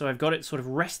 So I've got it sort of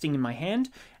resting in my hand,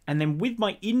 and then with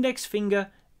my index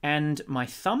finger and my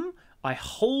thumb, I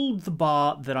hold the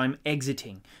bar that I'm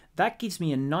exiting. That gives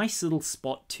me a nice little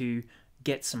spot to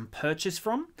get some purchase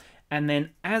from. And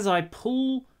then as I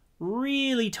pull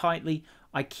really tightly,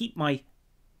 I keep my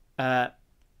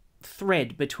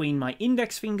thread between my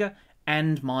index finger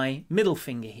and my middle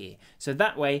finger here. So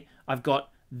that way I've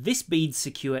got this bead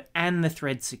secure and the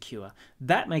thread secure.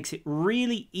 That makes it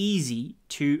really easy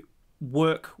to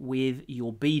work with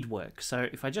your beadwork. So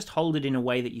if I just hold it in a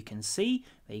way that you can see,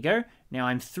 there you go. Now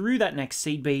I'm through that next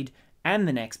seed bead and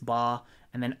the next bar,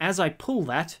 and then as I pull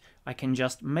that, I can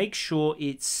just make sure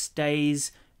it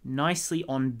stays nicely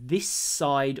on this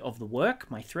side of the work,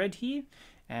 my thread here,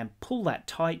 and pull that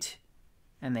tight,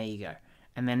 and there you go.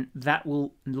 And then that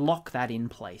will lock that in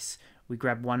place. We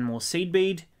grab 1 more seed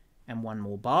bead and 1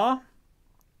 more bar,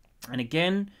 and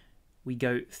again we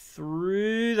go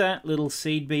through that little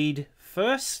seed bead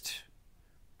first.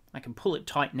 I can pull it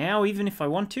tight now even if I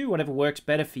want to, whatever works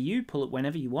better for you. Pull it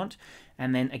whenever you want.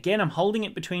 And then again I'm holding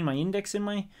it between my index and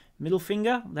my middle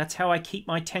finger. That's how I keep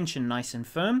my tension nice and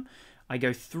firm. I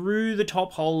go through the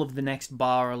top hole of the next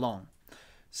bar along.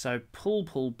 So pull,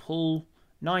 pull, pull,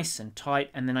 nice and tight,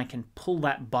 and then I can pull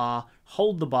that bar,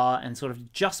 hold the bar, and sort of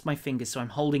adjust my fingers so I'm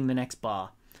holding the next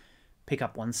bar. Pick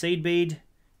up 1 seed bead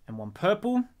and 1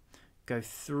 purple. Go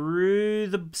through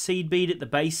the seed bead at the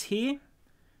base here,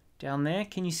 down there.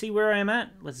 Can you see where I am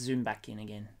at? Let's zoom back in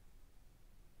again.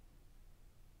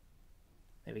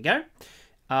 There we go.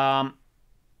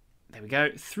 There we go.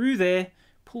 Through there,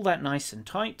 pull that nice and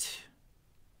tight.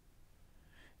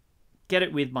 Get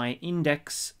it with my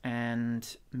index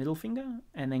and middle finger,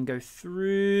 and then go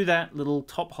through that little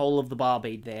top hole of the bar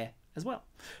bead there as well.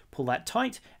 Pull that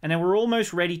tight, and then we're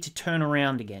almost ready to turn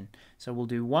around again. So we'll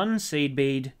do 1 seed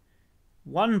bead,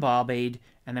 1 bar bead,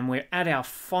 and then we're at our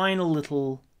final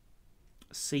little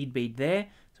seed bead there.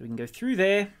 So we can go through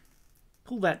there,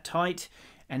 pull that tight,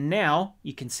 and now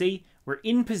you can see we're we're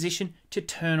in position to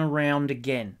turn around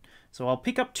again. So I'll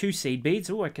pick up 2 seed beads.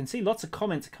 Oh, I can see lots of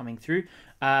comments coming through.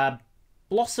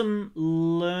 Blossom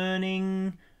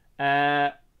Learning,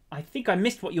 I think I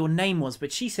missed what your name was,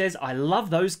 but she says, I love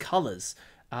those colours.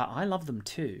 I love them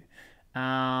too.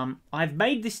 I've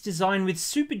made this design with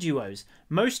super duos.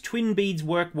 Most twin beads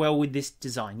work well with this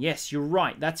design. Yes, you're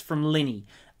right. That's from Linny.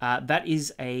 That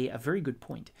is a very good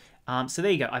point. So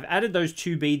there you go. I've added those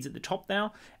 2 beads at the top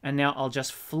now, and now I'll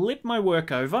just flip my work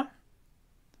over.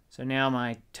 So now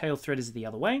my tail thread is the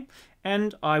other way,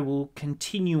 and I will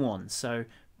continue on. So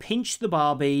pinch the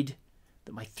bar bead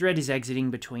that my thread is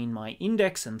exiting between my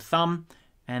index and thumb,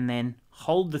 and then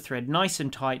hold the thread nice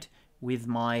and tight with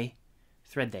my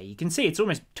thread there. You can see it's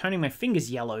almost turning my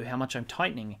fingers yellow how much I'm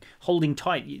tightening, holding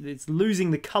tight. It's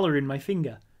losing the color in my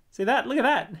finger. See that? Look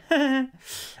at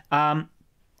that.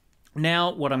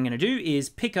 Now what I'm going to do is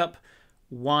pick up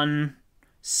 1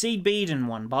 seed bead and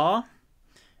 1 bar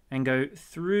and go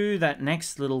through that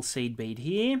next little seed bead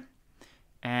here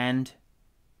and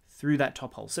through that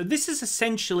top hole. So this is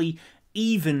essentially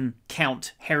even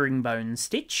count herringbone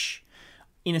stitch.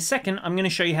 In a second, I'm going to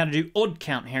show you how to do odd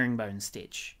count herringbone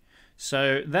stitch.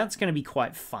 So that's going to be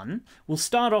quite fun. We'll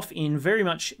start off in very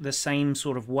much the same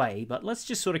sort of way, but let's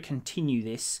just sort of continue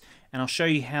this, and I'll show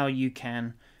you how you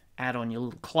can add on your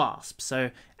little clasp.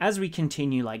 So as we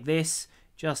continue like this,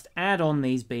 just add on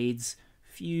these beads,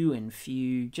 few and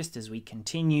few, just as we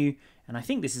continue. And I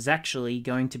think this is actually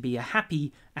going to be a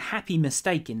happy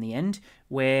mistake in the end,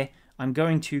 where I'm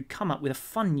going to come up with a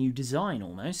fun new design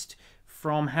almost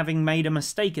from having made a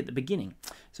mistake at the beginning.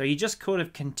 So you just kind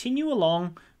of continue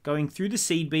along, going through the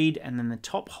seed bead and then the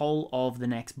top hole of the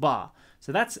next bar.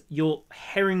 So that's your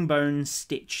herringbone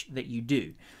stitch that you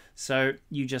do. So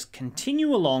you just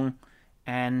continue along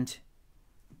and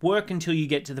work until you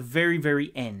get to the very,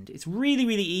 very end. It's really,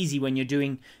 really easy when you're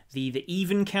doing the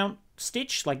even count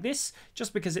stitch like this,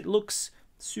 just because it looks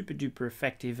super duper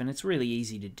effective and it's really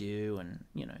easy to do, and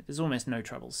you know, there's almost no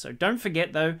troubles. So don't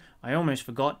forget though, I almost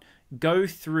forgot, go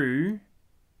through,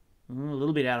 a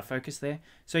little bit out of focus there.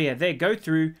 So yeah, there, go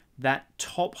through that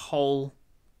top hole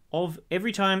of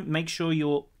every time. Make sure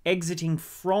you're exiting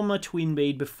from a twin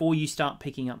bead before you start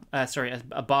picking up,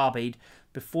 a bar bead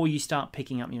before you start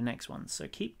picking up your next one. So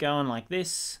keep going like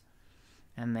this,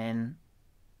 and then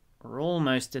we're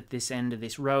almost at this end of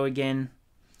this row again.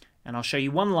 And I'll show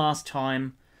you one last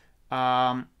time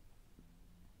how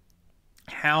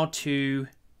to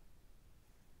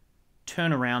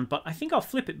turn around, but I think I'll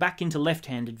flip it back into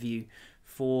left-handed view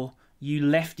for you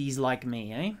lefties like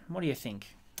me, eh? What do you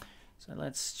think? So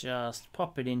let's just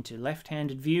pop it into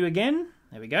left-handed view again.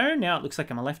 There we go. Now it looks like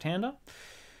I'm a left-hander.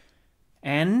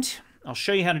 And I'll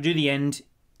show you how to do the end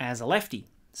as a lefty.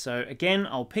 So again,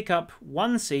 I'll pick up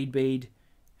 1 seed bead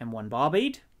and 1 bar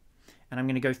bead, and I'm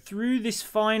going to go through this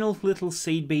final little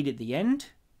seed bead at the end,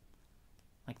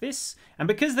 like this. And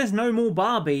because there's no more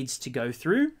bar beads to go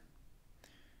through,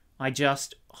 I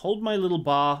just hold my little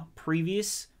bar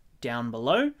previous down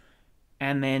below,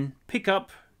 and then pick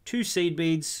up 2 seed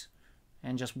beads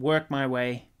and just work my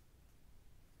way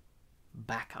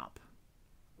back up.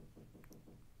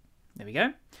 There we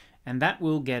go. And that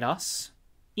will get us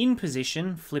in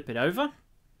position, flip it over,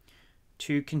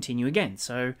 to continue again.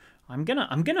 So I'm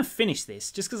gonna finish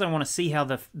this just because I want to see how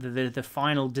the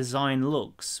final design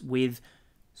looks with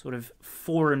sort of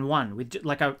 4 and 1, with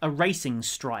like a racing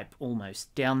stripe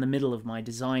almost down the middle of my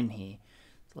design here.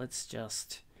 So let's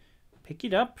just pick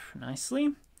it up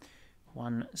nicely.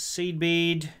 1 seed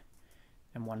bead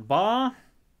and 1 bar.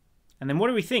 And then what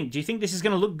do we think? Do you think this is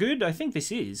going to look good? I think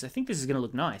this is. I think this is going to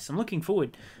look nice. I'm looking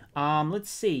forward. Let's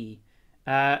see.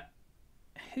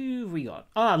 Who have we got?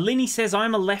 Linny says,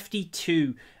 I'm a lefty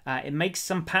too. It makes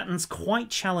some patterns quite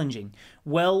challenging.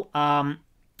 Well,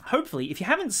 hopefully, if you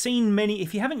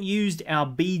haven't used our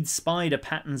bead spider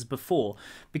patterns before,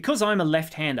 because I'm a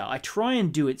left-hander, I try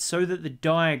and do it so that the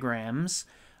diagrams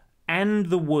and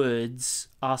the words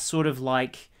are sort of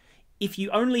like, if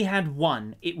you only had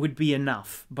one, it would be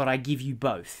enough, but I give you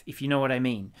both, if you know what I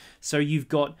mean. So you've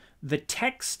got, the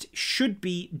text should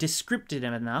be descriptive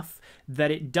enough that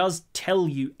it does tell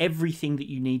you everything that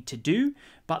you need to do,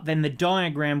 but then the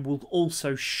diagram will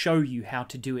also show you how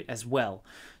to do it as well.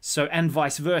 So, and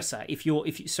vice versa. If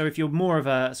you're more of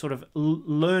a sort of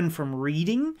learn from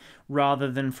reading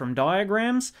rather than from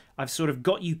diagrams, I've sort of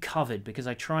got you covered because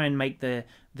I try and make the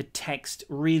text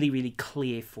really, really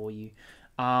clear for you.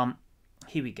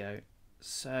 Here we go.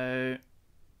 So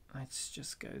let's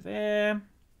just go there.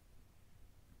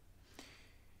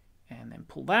 And then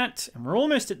pull that. And we're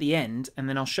almost at the end. And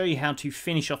then I'll show you how to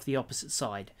finish off the opposite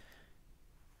side.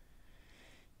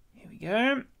 Here we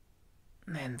go.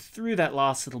 And then through that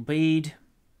last little bead.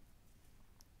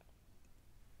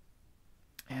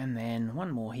 And then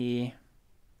one more here.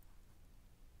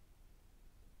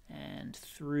 And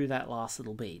through that last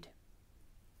little bead.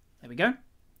 There we go.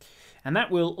 And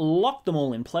that will lock them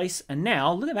all in place. And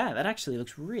now, look at that. That actually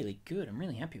looks really good. I'm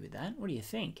really happy with that. What do you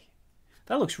think?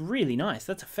 That looks really nice.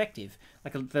 That's effective.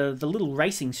 Like the little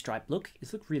racing stripe look.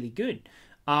 It's looked really good.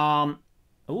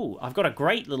 Oh, I've got a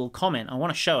great little comment. I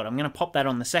want to show it. I'm going to pop that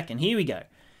on the second. Here we go.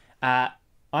 I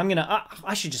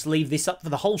should just leave this up for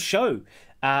the whole show.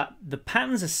 The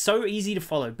patterns are so easy to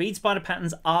follow. Bead spider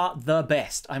patterns are the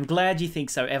best. I'm glad you think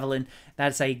so, Evelyn.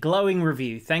 That's a glowing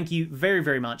review. Thank you very,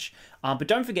 very much. But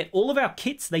don't forget, all of our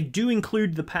kits, they do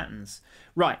include the patterns.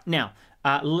 Right, now,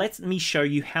 let me show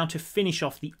you how to finish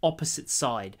off the opposite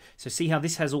side. So see how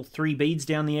this has all 3 beads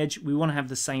down the edge? We want to have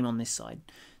the same on this side.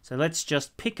 So let's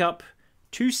just pick up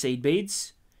 2 seed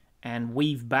beads and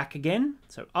weave back again.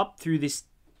 So up through this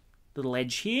little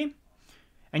edge here.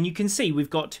 And you can see we've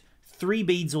got 3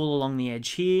 beads all along the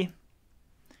edge here.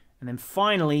 And then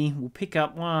finally, we'll pick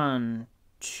up 1,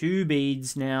 2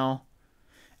 beads now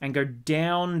and go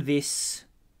down this,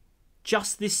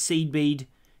 just this seed bead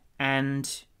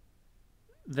and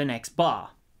the next bar.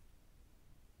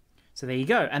 So there you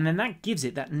go. And then that gives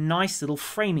it that nice little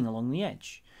framing along the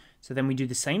edge. So then we do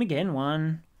the same again.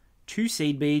 1, 2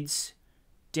 seed beads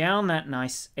down that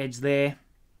nice edge there.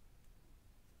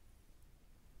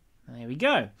 There we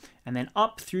go. And then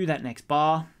up through that next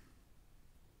bar.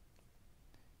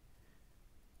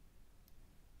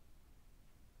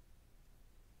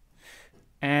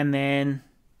 And then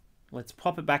let's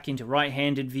pop it back into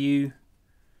right-handed view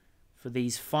for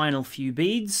these final few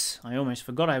beads. I almost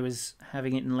forgot I was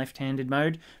having it in left-handed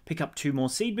mode. Pick up 2 more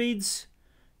seed beads.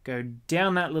 Go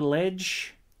down that little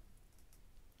edge.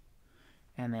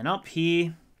 And then up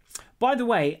here. By the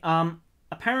way,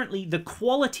 apparently the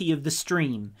quality of the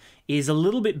stream is a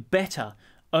little bit better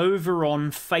over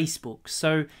on Facebook.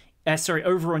 So,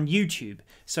 over on YouTube.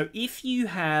 So if you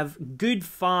have good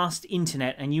fast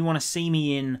internet and you want to see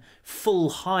me in full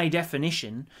high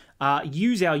definition,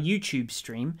 use our YouTube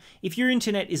stream. If your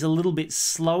internet is a little bit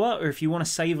slower, or if you want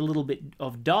to save a little bit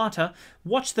of data,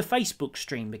 watch the Facebook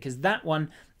stream, because that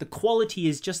one, the quality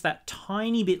is just that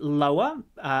tiny bit lower,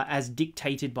 as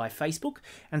dictated by Facebook,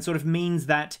 and sort of means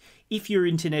that if your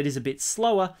internet is a bit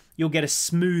slower, you'll get a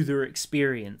smoother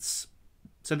experience.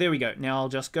 So there we go. Now I'll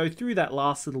just go through that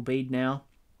last little bead now.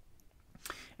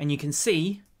 And you can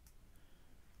see,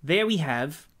 there we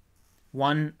have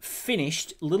one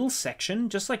finished little section,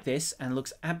 just like this, and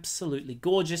looks absolutely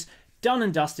gorgeous. Done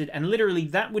and dusted, and literally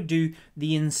that would do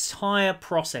the entire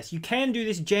process. You can do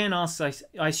this. Jan asks,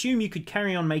 I assume you could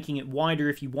carry on making it wider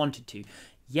if you wanted to.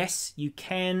 Yes, you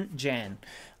can, Jan.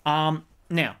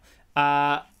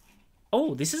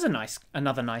 Oh, this is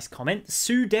another nice comment.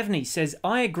 Sue Devney says,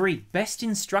 I agree. Best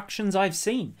instructions I've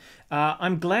seen.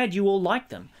 I'm glad you all like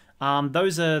them.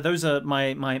 Those are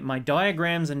my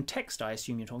diagrams and text, I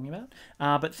assume you're talking about.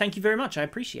 But thank you very much. I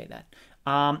appreciate that.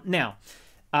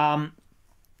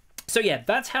 So yeah,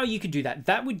 that's how you could do that.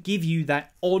 That would give you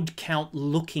that odd count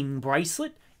looking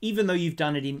bracelet, even though you've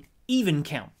done it in even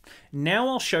count. Now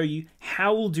I'll show you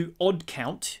how we'll do odd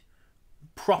count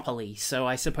properly. So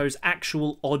I suppose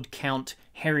actual odd count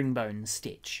herringbone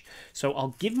stitch. So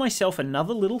I'll give myself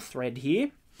another little thread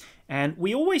here, and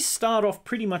we always start off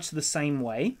pretty much the same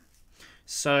way.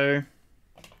 So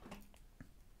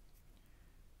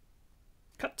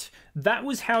cut. That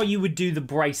was how you would do the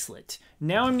bracelet.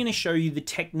 Now I'm going to show you the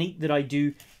technique that I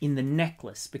do in the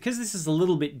necklace. Because this is a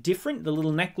little bit different, the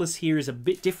little necklace here is a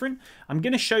bit different, I'm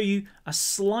going to show you a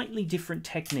slightly different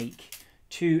technique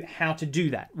to how to do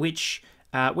that, which,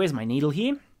 where's my needle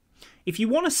here? If you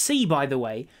want to see, by the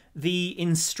way, the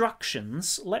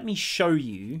instructions, let me show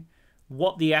you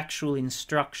what the actual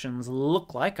instructions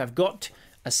look like. I've got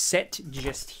a set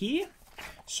just here.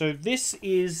 So this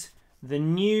is the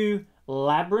new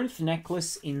Labyrinth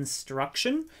necklace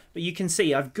instruction, but you can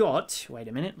see I've got, wait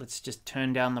a minute, let's just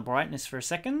turn down the brightness for a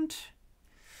second.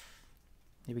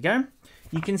 Here we go.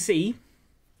 You can see,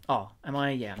 oh,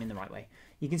 yeah, I'm in the right way.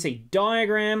 You can see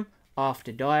diagram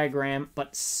after diagram,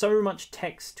 but so much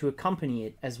text to accompany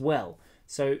it as well.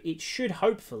 So it should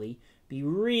hopefully be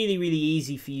really, really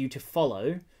easy for you to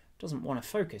follow. Doesn't want to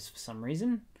focus for some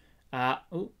reason.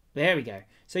 Oh, there we go.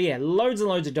 So yeah, loads and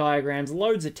loads of diagrams,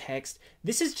 loads of text.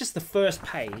 This is just the first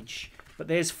page, but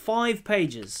there's 5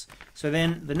 pages. So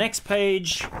then the next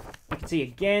page, you can see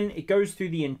again, it goes through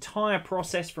the entire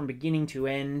process from beginning to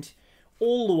end,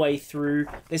 all the way through.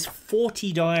 There's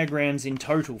 40 diagrams in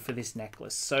total for this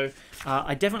necklace. So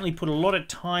I definitely put a lot of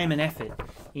time and effort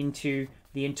into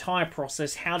the entire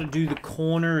process, how to do the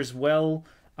corner as well,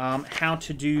 how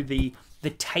to do the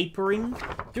tapering.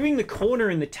 Doing the corner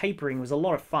and the tapering was a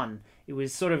lot of fun. It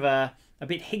was sort of a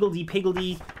bit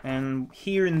higgledy-piggledy and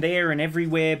here and there and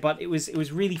everywhere, but it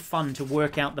was really fun to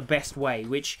work out the best way,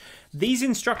 which these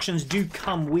instructions do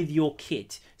come with your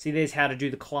kit. See, there's how to do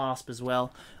the clasp as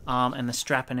well, and the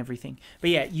strap and everything. But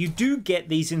yeah, you do get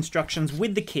these instructions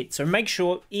with the kit, so make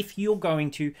sure if you're going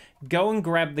to go and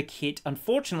grab the kit.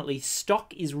 Unfortunately,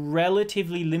 stock is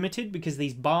relatively limited because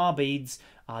these bar beads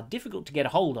are difficult to get a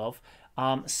hold of.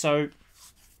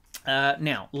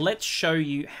 Now, let's show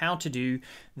you how to do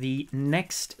the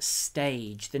next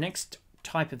stage, the next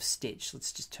type of stitch.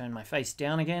 Let's just turn my face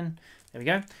down again. There we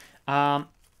go.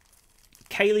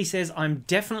 Kaylee says, I'm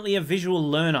definitely a visual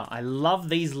learner. I love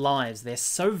these lives. They're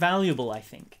so valuable, I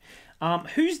think.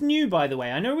 Who's new, by the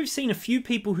way? I know we've seen a few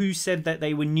people who said that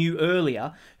they were new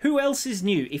earlier. Who else is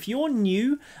new? If you're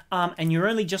new and you're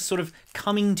only just sort of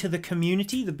coming to the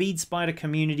community, the Bead Spider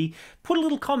community, put a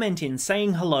little comment in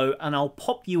saying hello and I'll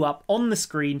pop you up on the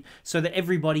screen so that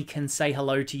everybody can say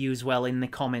hello to you as well in the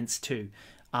comments too.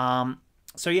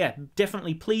 So yeah,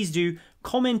 definitely please do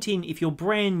comment in if you're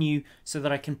brand new so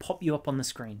that I can pop you up on the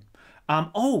screen.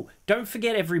 Oh, don't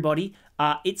forget everybody,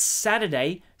 it's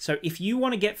Saturday, so if you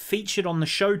want to get featured on the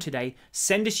show today,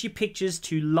 send us your pictures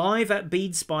to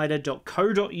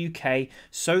live@beadspider.co.uk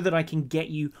so that I can get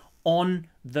you on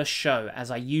the show, as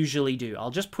I usually do.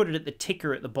 I'll just put it at the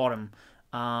ticker at the bottom.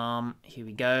 Here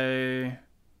we go.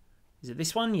 Is it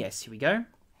this one? Yes, here we go.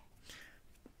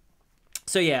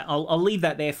 So yeah, I'll leave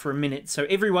that there for a minute. So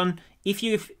everyone, if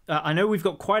you've, I know we've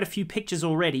got quite a few pictures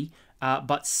already,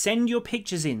 but send your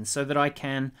pictures in so that I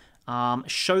can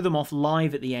show them off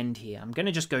live at the end here. I'm going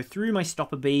to just go through my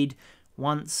stopper bead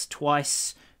once,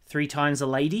 twice, 3 times a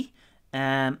lady.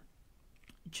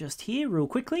 Just here real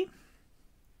quickly.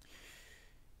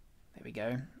 There we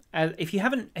go. If you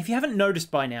haven't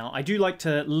noticed by now, I do like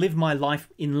to live my life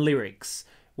in lyrics.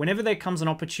 Whenever there comes an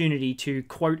opportunity to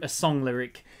quote a song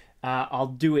lyric, I'll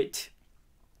do it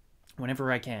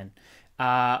whenever I can.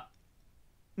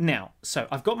 Now, so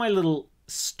I've got my little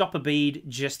stopper bead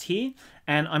just here,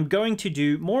 and I'm going to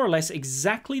do more or less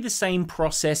exactly the same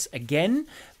process again,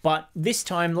 but this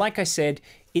time, like I said,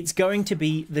 it's going to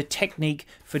be the technique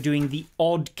for doing the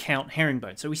odd count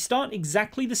herringbone. So we start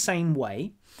exactly the same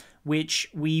way,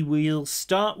 which we will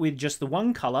start with just the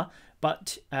one color,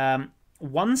 but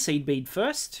one seed bead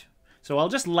first. So I'll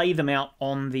just lay them out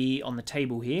on the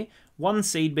table here. 1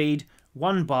 seed bead,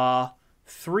 1 bar,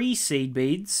 3 seed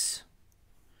beads,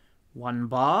 1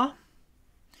 bar,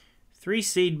 3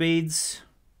 seed beads,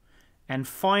 and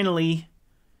finally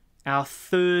our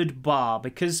 3rd bar,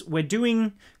 because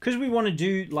we want to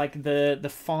do like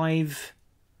the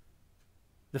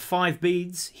 5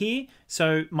 beads here.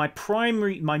 So my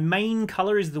main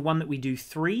color is the one that we do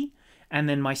 3, and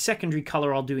then my secondary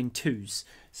color I'll do in 2s.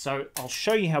 So I'll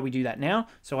show you how we do that now.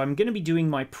 So I'm going to be doing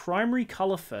my primary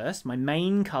color first, my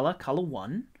main color, color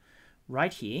 1,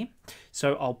 right here.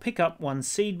 So I'll pick up 1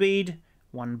 seed bead,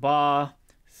 1 bar,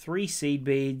 3 seed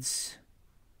beads,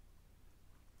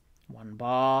 1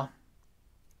 bar,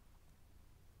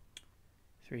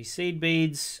 3 seed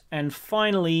beads, and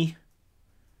finally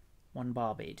 1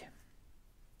 bar bead.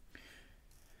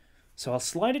 So I'll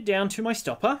slide it down to my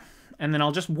stopper, and then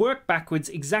I'll just work backwards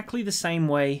exactly the same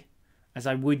way as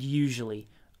I would usually.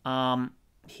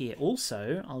 Here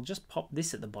also, I'll just pop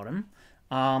this at the bottom.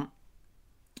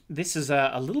 This is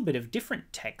a little bit of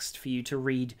different text for you to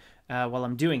read while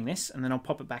I'm doing this, and then I'll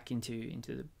pop it back into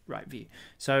the right view.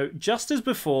 So just as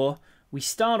before, we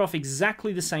start off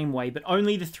exactly the same way, but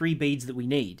only the 3 beads that we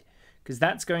need, because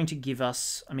that's going to give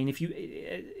us, I mean,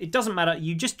 it doesn't matter,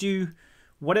 you just do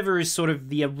whatever is sort of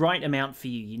the right amount for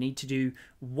you. You need to do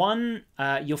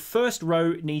your first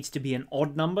row needs to be an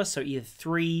odd number, so either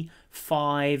 3,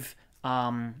 5,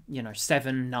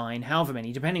 7, 9, however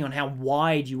many, depending on how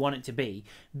wide you want it to be.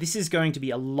 This is going to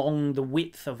be along the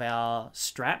width of our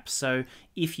strap, so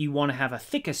if you want to have a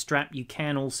thicker strap, you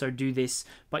can also do this,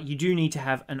 but you do need to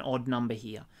have an odd number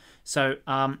here. So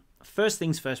first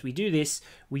things first, we do this,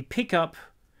 we pick up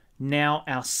now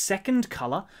our 2nd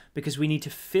color, because we need to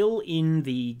fill in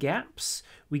the gaps.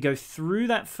 We go through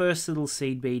that first little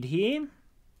seed bead here.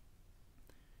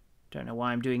 Don't know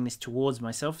why I'm doing this towards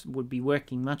myself. It would be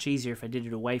working much easier if I did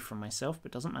it away from myself,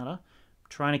 but doesn't matter. I'm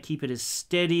trying to keep it as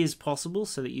steady as possible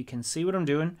so that you can see what I'm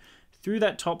doing. Through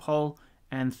that top hole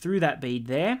and through that bead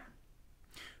there.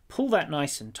 Pull that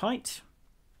nice and tight.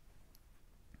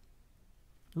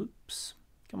 Oops.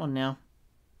 Come on now.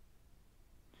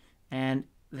 And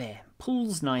there.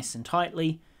 Pulls nice and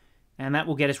tightly. and that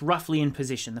will get us roughly in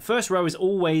position. The first row is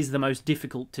always the most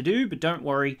difficult to do, but don't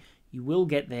worry, you will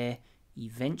get there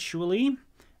eventually.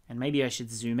 And maybe I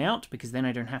should zoom out because then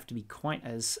I don't have to be quite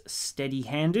as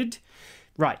steady-handed.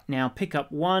 Right, now pick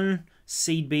up one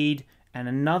seed bead and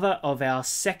another of our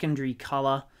secondary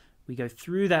color. We go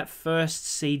through that first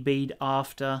seed bead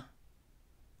after,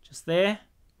 just there,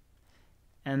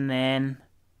 and then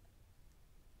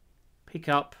pick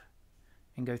up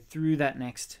and go through that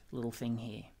next little thing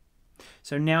here.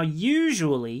 So now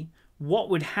usually what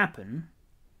would happen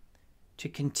to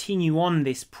continue on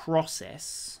this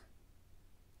process,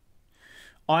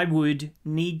 I would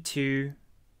need to,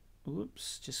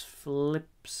 oops, just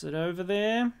flips it over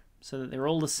there so that they're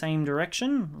all the same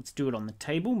direction. Let's do it on the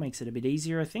table, makes it a bit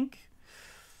easier, I think.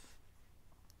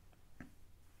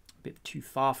 A bit too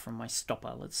far from my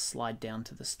stopper. Let's slide down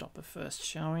to the stopper first,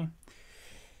 shall we?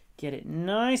 Get it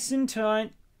nice and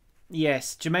tight.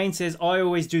 Yes, Jermaine says, I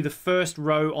always do the first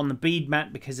row on the bead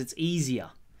mat because it's easier.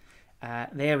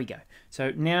 There we go.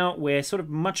 So now we're sort of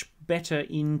much better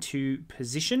into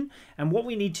position. And what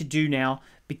we need to do now,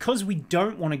 because we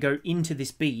don't want to go into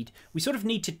this bead, we sort of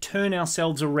need to turn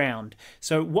ourselves around.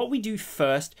 So what we do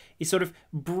first is sort of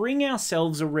bring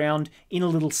ourselves around in a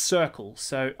little circle.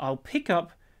 So I'll pick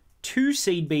up 2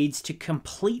 seed beads to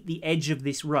complete the edge of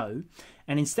this row.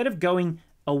 And instead of going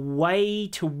away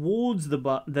towards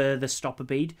the stopper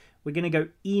bead, we're going to go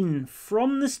in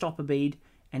from the stopper bead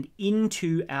and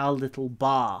into our little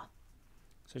bar.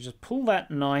 So just pull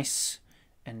that nice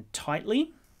and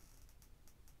tightly,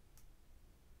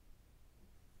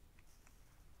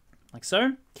 like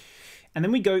so. And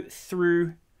then we go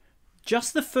through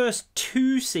just the first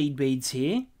 2 seed beads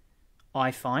here. I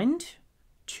find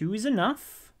 2 is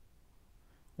enough.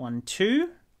 1, 2,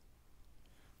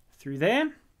 through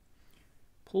there.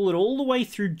 Pull it all the way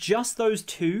through just those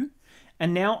 2,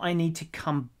 and now I need to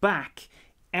come back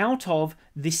out of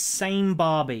this same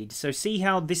bar bead. So see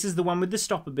how this is the one with the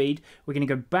stopper bead. We're going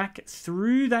to go back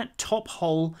through that top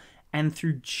hole and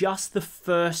through just the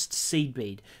first seed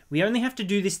bead. We only have to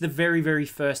do this the very, very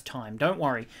first time. Don't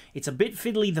worry. It's a bit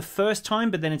fiddly the first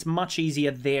time, but then it's much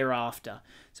easier thereafter.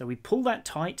 So we pull that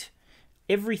tight.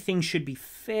 Everything should be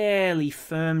fairly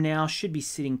firm now, should be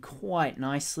sitting quite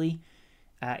nicely.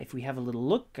 If we have a little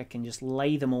look, I can just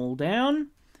lay them all down.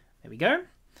 There we go.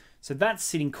 So that's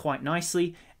sitting quite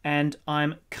nicely. And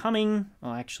I'm coming...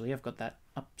 Oh, actually, I've got that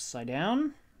upside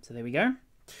down. So there we go.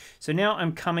 So now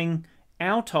I'm coming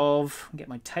out of... Get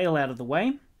my tail out of the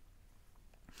way.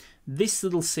 This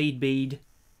little seed bead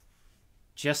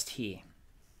just here.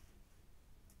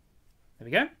 There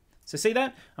we go. So see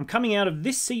that? I'm coming out of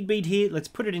this seed bead here. Let's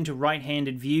put it into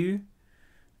right-handed view.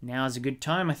 Now is a good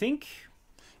time, I think.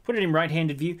 Put it in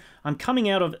right-handed view. I'm coming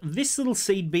out of this little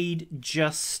seed bead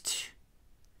just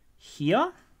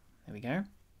here. There we go.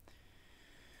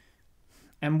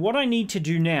 And what I need to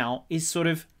do now is sort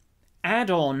of add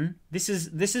on. This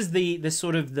is the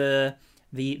sort of the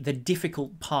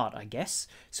difficult part, I guess.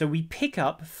 So we pick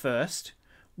up first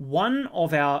one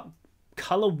of our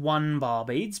color 1 bar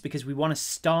beads because we want to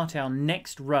start our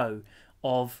next row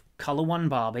of color 1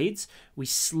 bar beads. We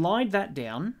slide that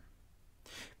down,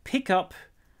 pick up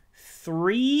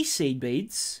 3 seed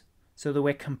beads so that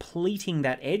we're completing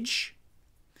that edge,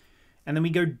 and then we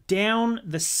go down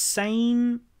the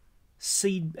same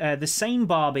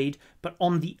bar bead but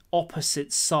on the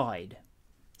opposite side.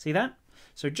 See that?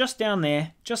 So just down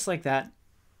there, just like that,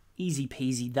 easy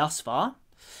peasy thus far.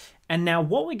 And now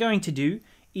what we're going to do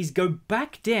is go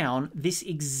back down this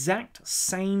exact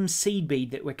same seed bead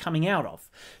that we're coming out of.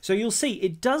 So you'll see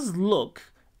it does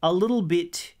look a little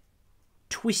bit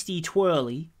twisty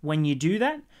twirly when you do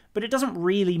that, but it doesn't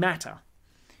really matter.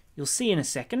 You'll see in a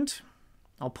second.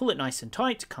 I'll pull it nice and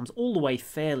tight. It comes all the way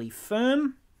fairly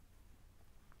firm.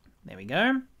 There we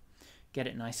go. Get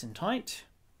it nice and tight.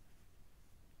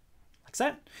 Like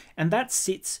that. And that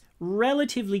sits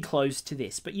relatively close to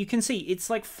this, but you can see it's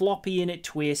like floppy and it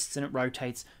twists and it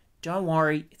rotates. Don't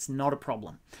worry, it's not a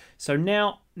problem. So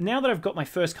now that I've got my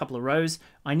first couple of rows,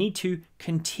 I need to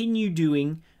continue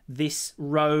doing this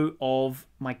row of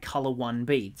my color 1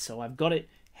 beads. So I've got it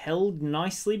held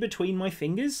nicely between my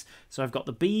fingers. So I've got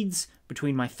the beads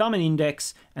between my thumb and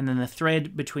index, and then the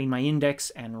thread between my index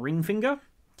and ring finger.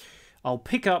 I'll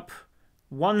pick up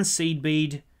 1 seed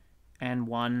bead and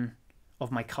 1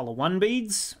 of my color 1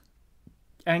 beads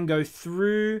and go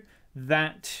through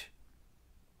that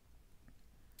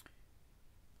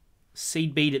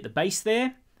seed bead at the base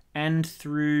there and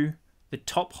through the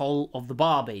top hole of the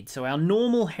bar bead. So our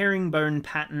normal herringbone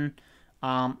pattern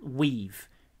weave.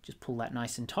 Just pull that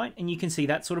nice and tight, and you can see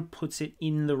that sort of puts it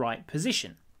in the right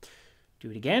position. Do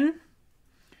it again.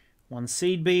 one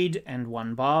seed bead and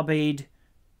one bar bead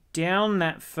down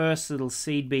that first little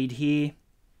seed bead here,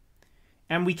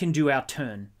 and we can do our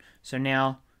turn. So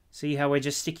now, see how we're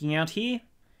just sticking out here?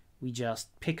 We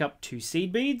just pick up 2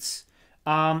 seed beads.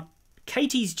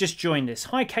 Katie's just joined us.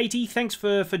 Hi, Katie. Thanks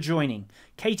for joining.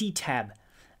 Katie Tab.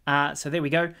 So there we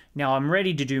go. Now I'm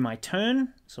ready to do my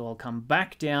turn. So I'll come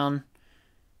back down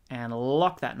and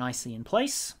lock that nicely in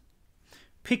place.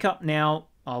 Pick up now.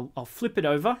 I'll flip it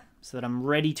over so that I'm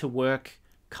ready to work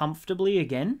comfortably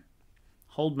again.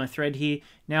 Hold my thread here.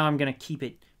 Now I'm going to keep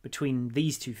it between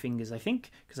these 2 fingers, I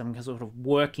think, because I'm sort of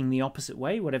working the opposite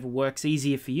way, whatever works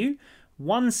easier for you.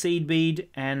 1 seed bead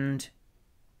and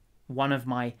one of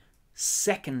my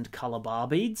second color bar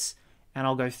beads, and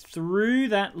I'll go through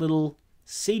that little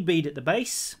seed bead at the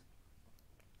base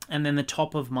and then the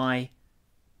top of my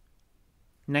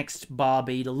next bar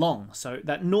bead along. So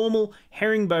that normal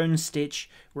herringbone stitch,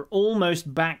 we're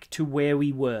almost back to where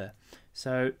we were.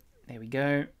 So there we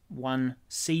go, 1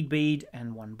 seed bead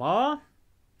and 1 bar.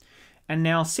 And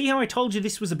now see how I told you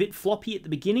this was a bit floppy at the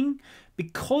beginning?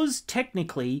 Because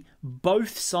technically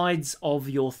both sides of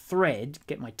your thread,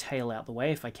 get my tail out the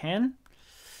way if I can.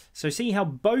 So see how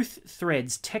both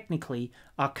threads technically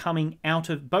are coming out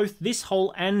of both this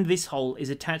hole, and this hole is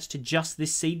attached to just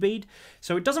this seed bead.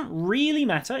 So it doesn't really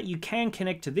matter. You can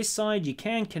connect to this side, you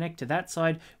can connect to that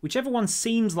side. Whichever one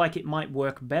seems like it might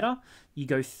work better. You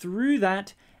go through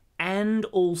that and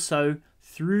also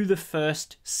through the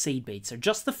first seed bead. So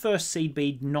just the first seed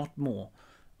bead, not more.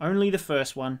 Only the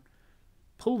first one.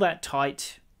 Pull that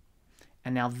tight,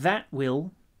 and now that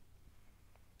will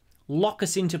lock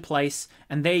us into place,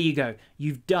 and there you go.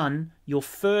 You've done your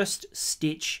first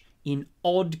stitch in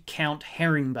odd count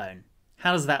herringbone.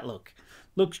 How does that look?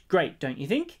 Looks great, don't you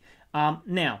think?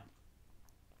 Now,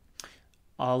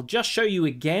 I'll just show you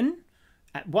again.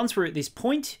 Once we're at this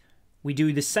point, we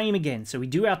do the same again. So we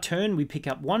do our turn, we pick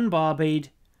up 1 bar bead,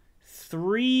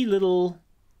 3 little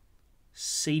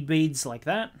seed beads like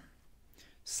that,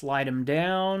 slide them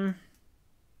down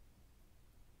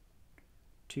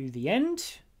to the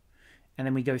end, and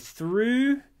then we go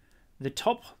through the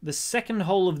top, the second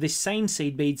hole of this same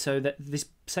seed bead, so that this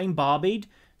same bar bead,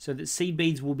 so that seed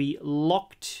beads will be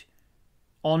locked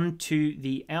onto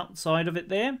the outside of it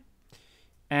there,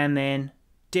 and then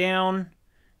down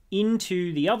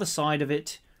into the other side of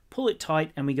it, pull it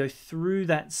tight, and we go through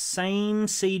that same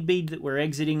seed bead that we're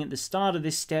exiting at the start of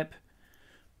this step,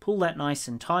 pull that nice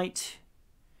and tight,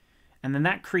 and then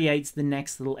that creates the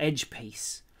next little edge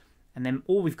piece. And then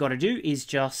all we've got to do is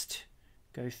just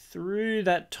go through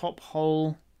that top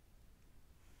hole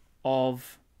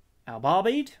of our bar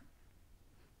bead,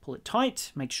 pull it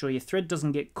tight, make sure your thread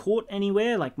doesn't get caught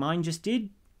anywhere like mine just did.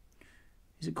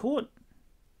 Is it caught?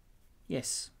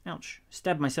 Yes. Ouch.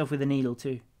 Stabbed myself with a needle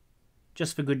too,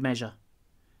 just for good measure.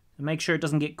 So make sure it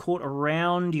doesn't get caught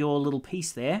around your little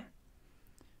piece there.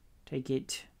 Take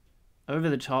it over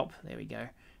the top, there we go,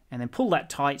 and then pull that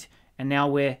tight, and now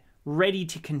we're ready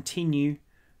to continue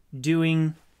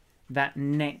doing that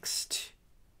next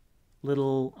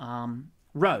little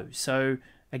row. So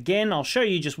again, I'll show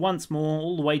you just once more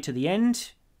all the way to the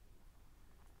end.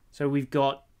 So we've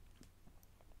got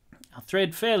our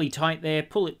thread fairly tight there,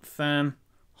 pull it firm,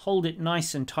 hold it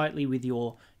nice and tightly with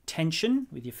your tension,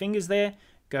 with your fingers there,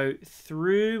 go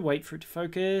through, wait for it to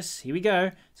focus, here we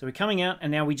go. So we're coming out,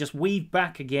 and now we just weave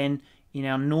back again in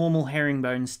our normal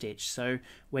herringbone stitch. So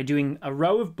we're doing a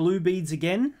row of blue beads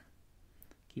again,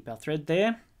 keep our thread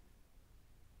there,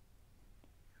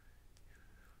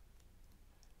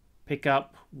 pick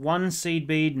up 1 seed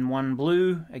bead and 1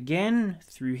 blue again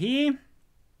through here.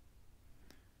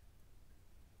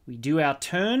 We do our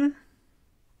turn.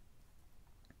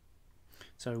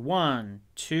 So 1,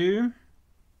 2,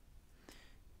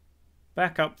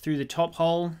 back up through the top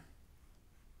hole.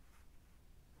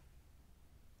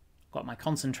 Got my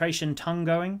concentration tongue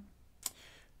going.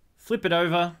 Flip it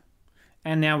over,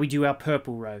 and now we do our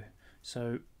purple row.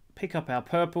 So pick up our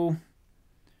purple,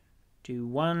 do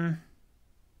 1,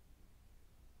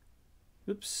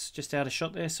 oops, just out of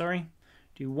shot there, sorry.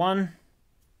 Do 1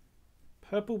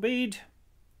 purple bead,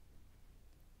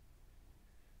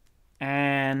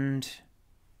 and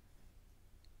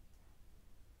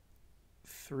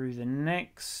through the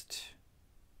next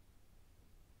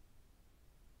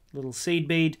little seed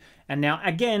bead. And now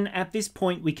again, at this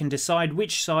point, we can decide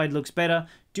which side looks better.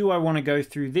 Do I want to go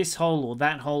through this hole or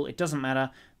that hole? It doesn't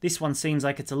matter. This one seems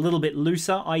like it's a little bit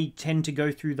looser. I tend to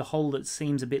go through the hole that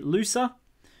seems a bit looser.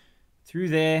 Through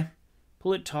there,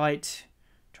 pull it tight.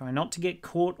 Try not to get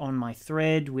caught on my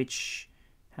thread, which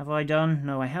have I done?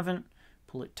 No, I haven't.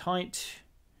 Pull it tight.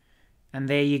 And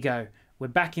there you go. we're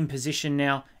back in position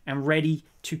now and ready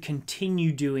to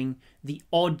continue doing the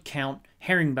odd count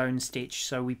herringbone stitch.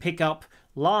 So we pick up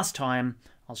last time,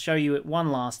 I'll show you it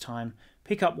one last time,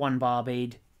 pick up 1 bar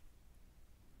bead,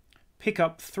 pick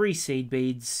up 3 seed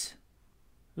beads,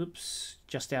 oops,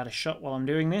 just out of shot while I'm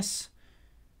doing this,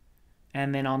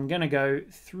 and then I'm going to go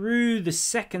through the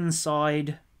second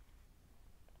side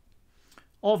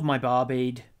of my bar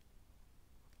bead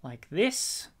like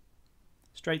this,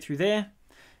 straight through there,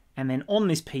 and then on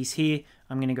this piece here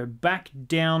I'm going to go back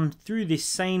down through this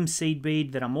same seed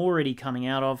bead that I'm already coming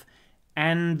out of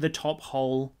and the top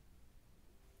hole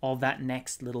of that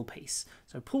next little piece.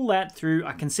 So pull that through.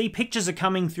 I can see pictures are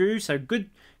coming through, so good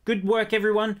work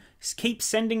everyone. Just keep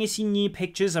sending us in your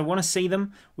pictures. I want to see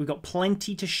them. We've got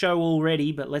plenty to show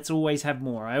already, but let's always have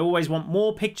more. I always want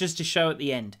more pictures to show at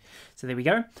the end. So there we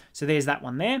go. So there's that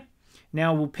one there.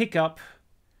 Now we'll pick up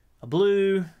a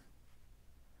blue,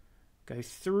 go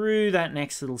through that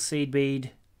next little seed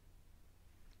bead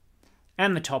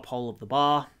and the top hole of the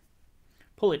bar,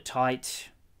 pull it tight.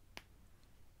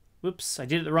 Whoops, I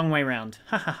did it the wrong way around.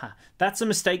 Ha ha ha. That's a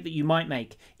mistake that you might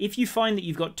make. If you find that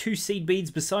you've got 2 seed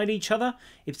beads beside each other,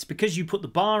 it's because you put the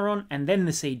bar on and then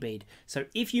the seed bead. So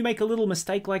if you make a little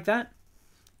mistake like that,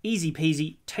 easy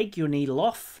peasy, take your needle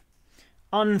off,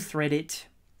 unthread it,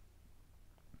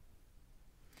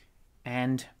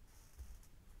 and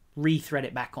rethread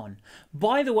it back on.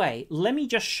 By the way, let me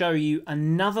just show you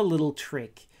another little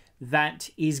trick that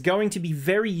is going to be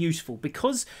very useful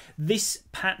because this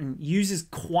pattern uses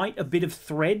quite a bit of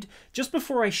thread. Just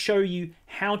before I show you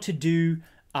how to do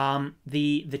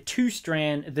the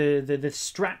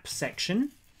strap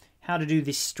section, how to do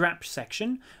this strap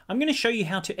section, I'm going to show you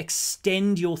how to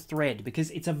extend your thread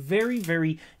because it's a very,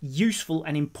 very useful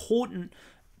and important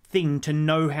thing to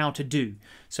know how to do.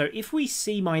 So if we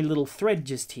see my little thread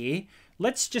just here,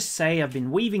 let's just say I've been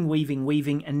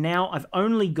weaving, and now I've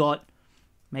only got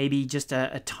maybe just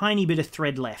a tiny bit of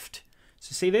thread left.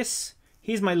 So see this?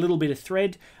 Here's my little bit of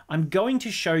thread. I'm going to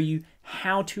show you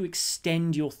how to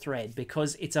extend your thread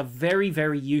because it's a very,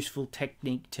 very useful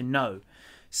technique to know.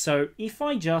 So if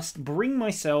I just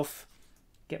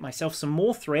get myself some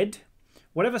more thread,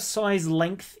 whatever size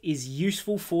length is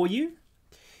useful for you.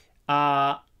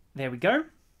 There we go.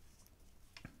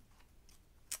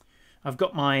 I've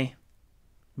got my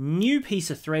new piece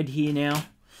of thread here now.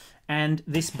 And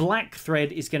this black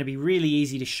thread is going to be really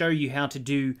easy to show you how to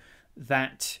do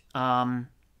that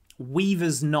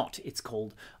weaver's knot, it's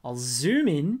called. I'll zoom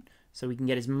in so we can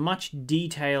get as much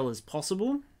detail as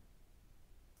possible.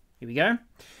 Here we go.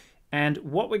 And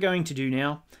what we're going to do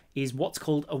now is what's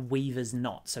called a weaver's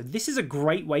knot. So this is a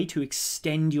great way to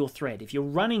extend your thread. If you're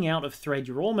running out of thread,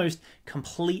 you're almost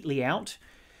completely out,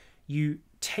 you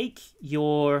take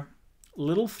your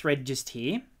little thread just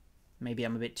here. Maybe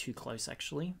I'm a bit too close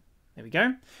actually. There we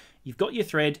go. You've got your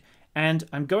thread, and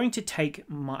I'm going to take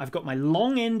I've got my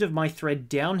long end of my thread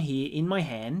down here in my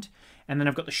hand, and then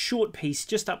I've got the short piece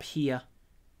just up here.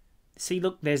 See,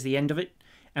 look, there's the end of it.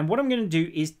 And what I'm going to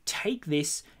do is take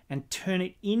this and turn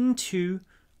it into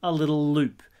a little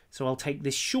loop. So I'll take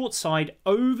this short side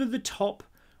over the top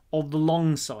of the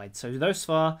long side. So thus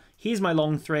far, here's my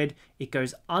long thread. It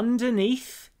goes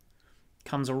underneath,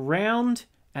 comes around,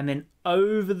 and then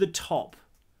over the top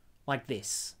like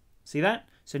this. See that?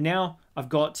 So now I've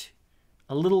got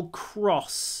a little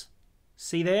cross.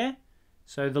 See there?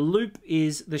 So the loop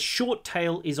is, the short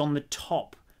tail is on the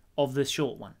top of the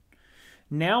short one.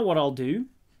 Now what I'll do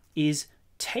is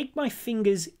take my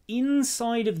fingers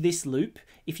inside of this loop.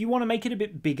 If you want to make it a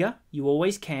bit bigger, you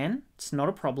always can. It's not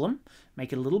a problem.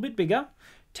 Make it a little bit bigger.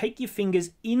 Take your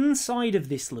fingers inside of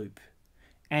this loop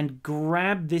and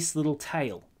grab this little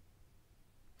tail.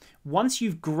 Once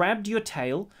you've grabbed your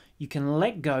tail, you can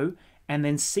let go and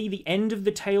then see the end of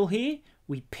the tail here.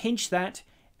 We pinch that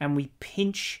and we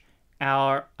pinch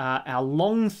our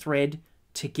long thread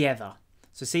together.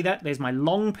 So see that? There's my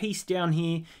long piece down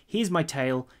here. Here's my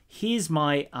tail. Here's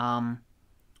my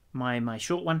my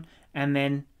short one. And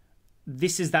then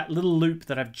this is that little loop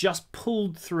that I've just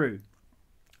pulled through.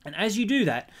 And as you do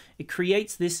that, it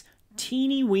creates this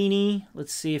teeny weeny,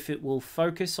 let's see if it will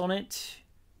focus on it.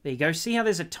 There you go. See how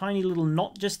there's a tiny little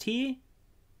knot just here?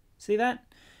 See that?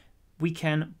 We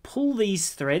can pull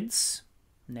these threads.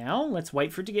 Now, let's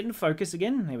wait for it to get into focus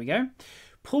again. There we go.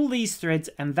 Pull these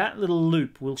threads and that little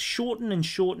loop will shorten and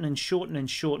shorten and shorten and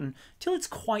shorten till it's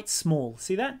quite small.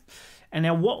 See that? And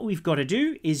now what we've got to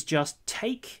do is just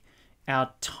take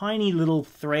our tiny little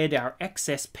thread, our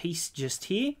excess piece just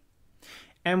here,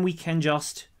 and we can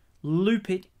just loop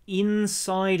it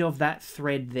inside of that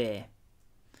thread there.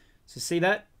 So see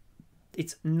that?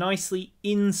 It's nicely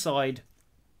inside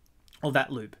of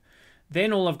that loop.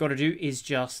 Then all I've got to do is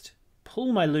just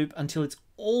pull my loop until it's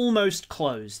almost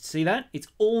closed. See that? It's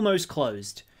almost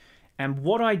closed. And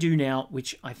what I do now,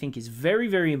 which I think is very,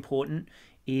 very important,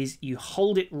 is you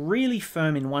hold it really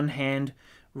firm in one hand,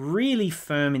 really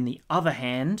firm in the other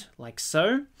hand, like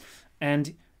so.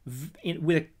 And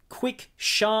with a quick,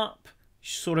 sharp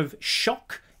sort of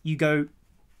shock, you go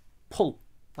pull,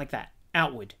 like that,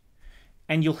 outward.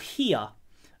 And you'll hear,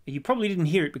 you probably didn't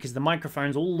hear it because the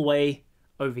microphone's all the way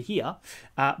over here,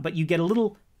 but you get a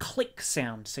little click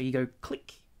sound. So you go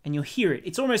click, and you'll hear it.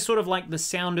 It's almost sort of like the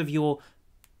sound of your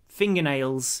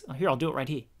fingernails. Oh, here, I'll do it right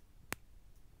here.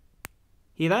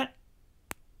 Hear that?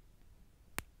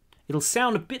 It'll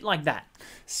sound a bit like that.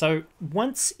 So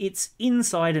once it's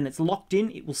inside and it's locked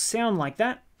in, it will sound like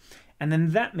that. And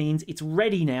then that means it's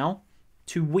ready now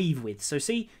to weave with. So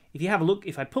see, if you have a look,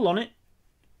 if I pull on it,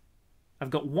 I've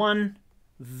got one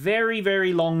very,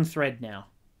 very long thread now.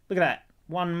 Look at that.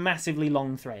 One massively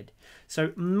long thread.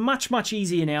 So much, much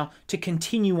easier now to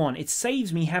continue on. It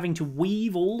saves me having to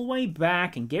weave all the way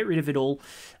back and get rid of it all.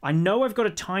 I know I've got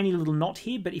a tiny little knot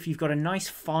here, but if you've got a nice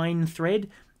fine thread,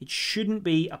 it shouldn't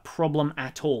be a problem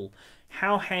at all.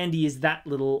 How handy is that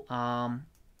little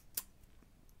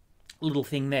little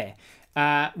thing there?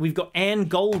 We've got Anne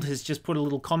Gold has just put a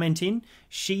little comment in.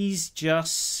 She's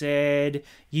just said,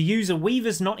 you use a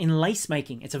weaver's knot in lace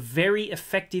making. It's a very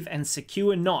effective and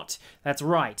secure knot. That's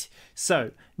right.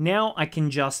 So now I can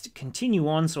just continue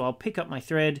on. So I'll pick up my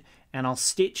thread and I'll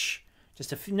stitch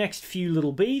just a next few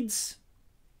little beads.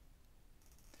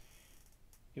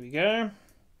 Here we go.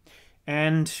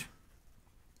 And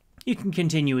you can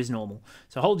continue as normal.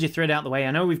 So hold your thread out the way.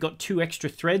 I know we've got 2 extra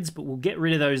threads, but we'll get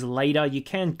rid of those later. You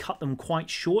can cut them quite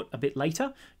short a bit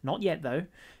later. Not yet, though.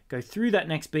 Go through that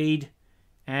next bead,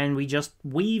 and we just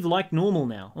weave like normal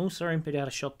now. Oh, sorry, a bit out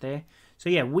of shot there. So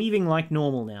yeah, weaving like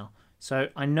normal now. So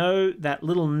I know that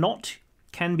little knot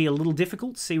can be a little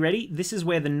difficult. See, ready? This is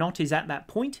where the knot is at that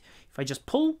point. If I just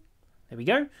pull, there we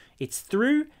go. It's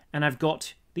through, and I've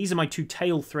got... These are my 2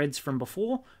 tail threads from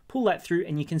before. Pull that through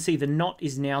and you can see the knot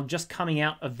is now just coming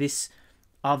out of this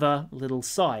other little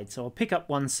side. So I'll pick up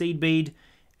 1 seed bead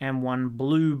and 1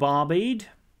 blue bar bead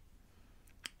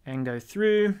and go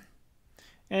through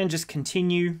and just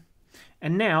continue.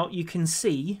 And now you can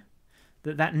see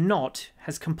that that knot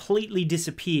has completely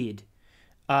disappeared.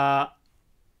 And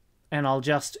I'll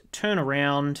just turn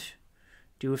around,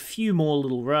 do a few more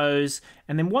little rows.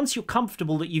 And then once you're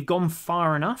comfortable that you've gone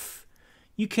far enough,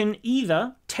 you can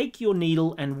either take your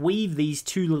needle and weave these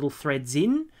 2 little threads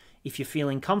in if you're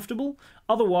feeling comfortable.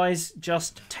 Otherwise,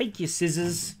 just take your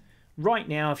scissors right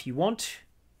now if you want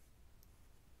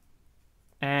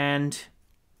and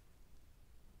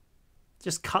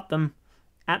just cut them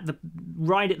at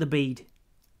right at the bead.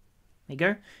 There you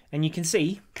go. And you can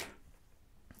see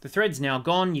the thread's now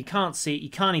gone. You can't see it. You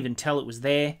can't even tell it was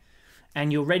there.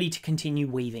 And you're ready to continue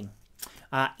weaving.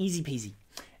 Easy peasy.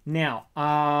 Now,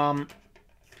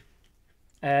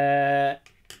 have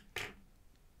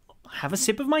a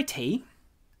sip of my tea.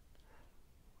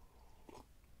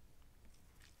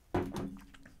 And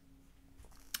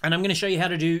I'm going to show you how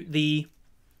to do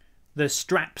the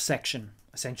strap section,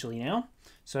 essentially now.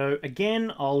 So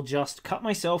again, I'll just cut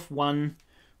myself 1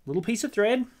 little piece of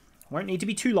thread. Won't need to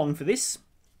be too long for this.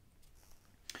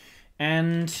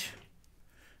 And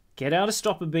get out a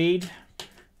stopper bead,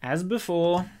 as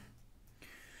before.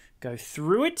 Go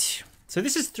through it. So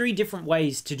this is 3 different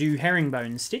ways to do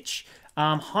herringbone stitch.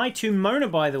 Hi to Mona,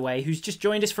 by the way, who's just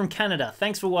joined us from Canada.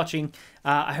 Thanks for watching.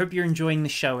 I hope you're enjoying the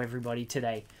show, everybody,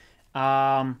 today.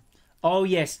 Oh,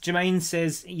 yes, Jermaine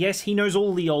says, yes, he knows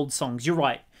all the old songs. You're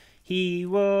right. He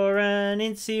wore an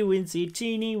incy-wincy,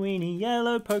 teeny-weeny,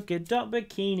 yellow polka dot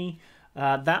bikini.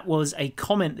 That was a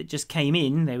comment that just came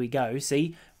in. There we go.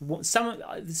 See,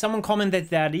 someone commented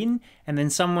that in, and then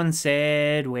someone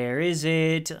said, where is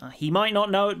it? He might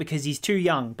not know it because he's too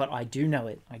young, but I do know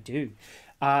it. I do.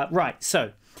 Right,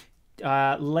 so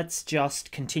let's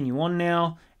just continue on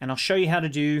now, and I'll show you how to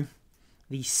do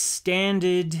the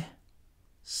standard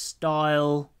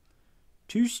style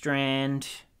 2-strand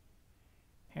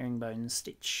herringbone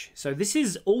stitch. So this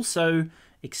is also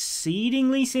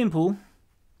exceedingly simple.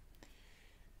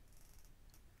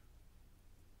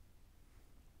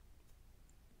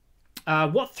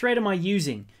 What thread am I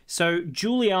using? So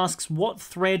Julie asks, what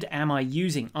thread am I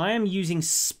using? I am using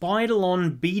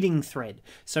Spider-Lon beading thread.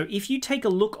 So if you take a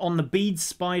look on the Bead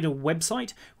Spider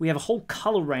website, we have a whole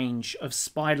color range of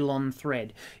Spider-Lon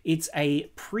thread. It's a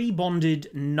pre-bonded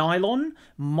nylon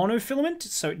monofilament,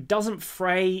 so it doesn't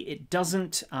fray, it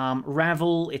doesn't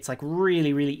ravel. It's like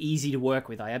really, really easy to work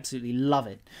with. I absolutely love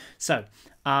it. So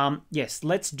Yes,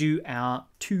 let's do our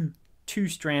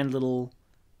two-strand little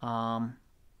fella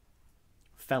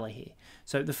here.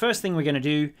 So the first thing we're going to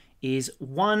do is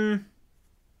 1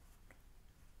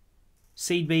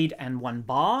 seed bead and 1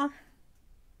 bar.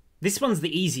 This one's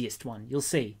the easiest one, you'll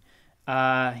see.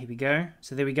 Here we go.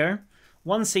 So there we go.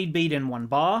 1 seed bead and 1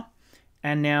 bar.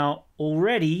 And now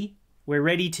already we're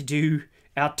ready to do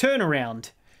our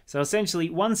turnaround. So essentially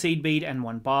 1 seed bead and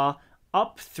 1 bar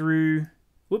up through,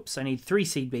 whoops, I need 3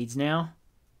 seed beads now.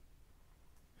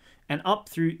 And up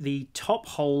through the top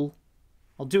hole.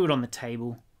 I'll do it on the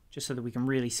table just so that we can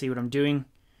really see what I'm doing.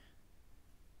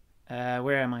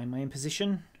 Where am I? Am I in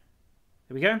position?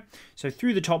 There we go. So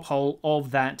through the top hole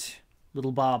of that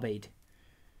little bar bead.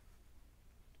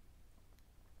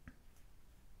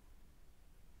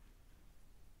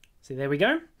 So there we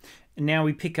go. And now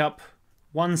we pick up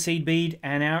 1 seed bead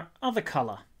and our other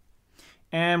color.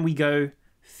 And we go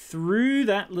through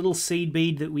that little seed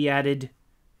bead that we added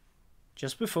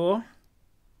just before,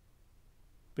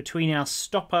 between our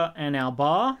stopper and our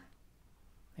bar.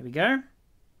 There we go.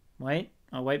 Wait,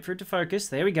 I'll wait for it to focus.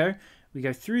 There we go. We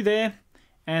go through there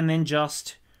and then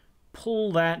just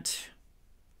pull that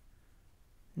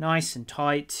nice and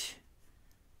tight,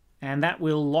 and that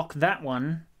will lock that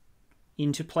one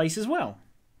into place as well.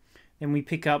 Then we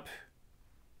pick up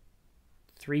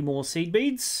 3 more seed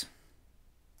beads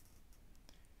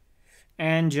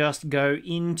and just go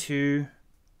into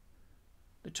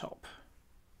the top.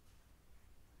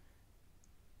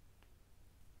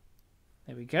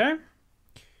 There we go.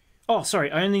 Oh,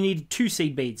 sorry, I only needed 2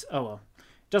 seed beads. Oh well,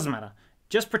 doesn't matter.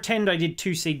 Just pretend I did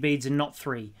 2 seed beads and not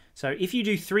 3. So if you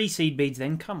do 3 seed beads,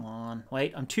 then come on.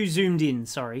 Wait, I'm too zoomed in,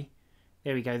 sorry.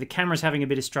 There we go, the camera's having a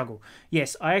bit of struggle.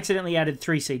 Yes, I accidentally added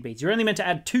 3 seed beads. You're only meant to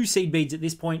add 2 seed beads at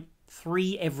this point,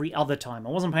 3 every other time.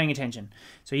 I wasn't paying attention.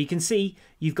 So you can see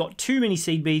you've got too many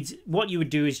seed beads. What you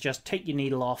would do is just take your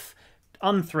needle off,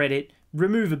 unthread it,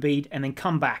 remove a bead, and then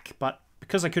come back. But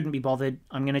because I couldn't be bothered,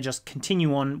 I'm going to just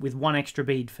continue on with 1 extra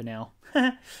bead for now.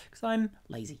 Because I'm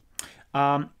lazy.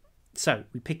 So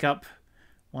we pick up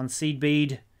 1 seed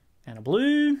bead and a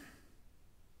blue.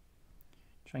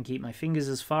 Try and keep my fingers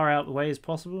as far out the way as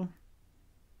possible.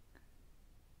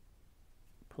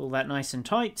 Pull that nice and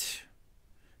tight.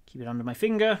 Keep it under my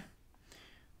finger.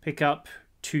 Pick up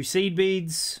 2 seed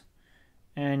beads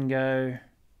and go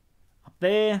up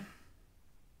there.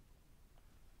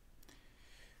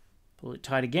 Pull it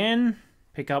tight again.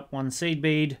 Pick up 1 seed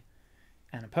bead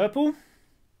and a purple.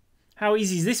 How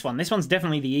easy is this one? This one's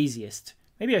definitely the easiest.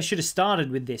 Maybe I should have started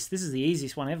with this. This is the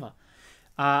easiest one ever.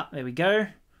 There we go.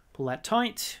 Pull that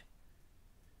tight.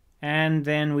 And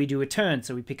then we do a turn.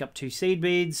 So we pick up 2 seed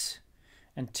beads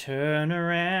and turn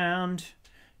around.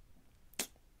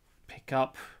 Pick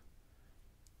up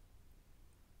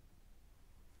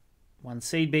 1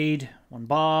 seed bead, 1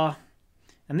 bar.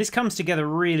 And this comes together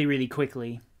really, really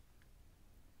quickly.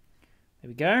 There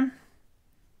we go.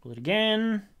 Pull it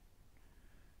again.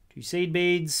 2 seed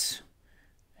beads.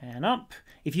 And up.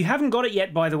 If you haven't got it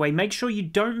yet, by the way, make sure you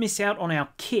don't miss out on our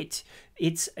kit.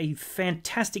 It's a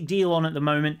fantastic deal on at the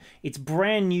moment. It's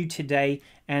brand new today.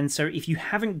 And so if you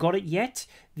haven't got it yet,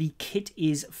 the kit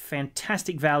is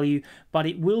fantastic value, but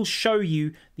it will show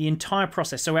you the entire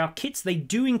process. So our kits, they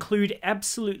do include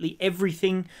absolutely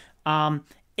everything.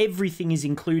 Everything is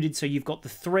included. So you've got the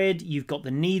thread, you've got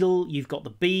the needle, you've got the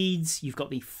beads, you've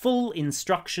got the full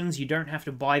instructions. You don't have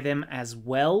to buy them as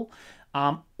well.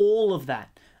 All of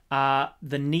that.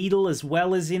 The needle as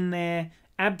well is in there.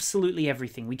 Absolutely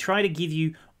everything. We try to give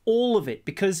you all of it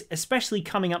because, especially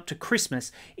coming up to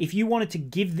Christmas, if you wanted to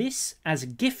give this as a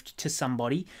gift to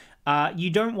somebody, you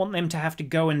don't want them to have to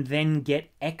go and then get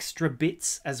extra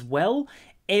bits as well.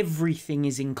 Everything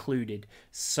is included.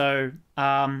 So,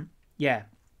 yeah,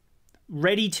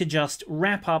 ready to just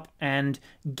wrap up and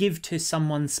give to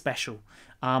someone special.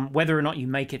 Whether or not you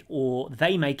make it or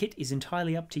they make it is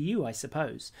entirely up to you, I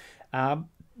suppose.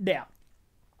 Now,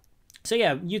 so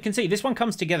yeah, you can see this one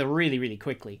comes together really, really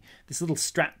quickly. This little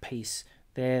strap piece,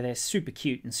 they're super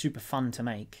cute and super fun to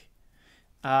make.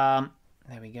 There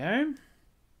we go.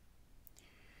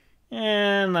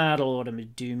 And that'll ought to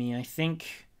do me, I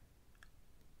think.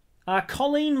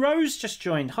 Colleen Rose just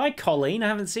joined. Hi, Colleen. I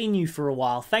haven't seen you for a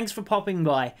while. Thanks for popping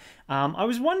by. I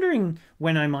was wondering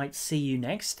when I might see you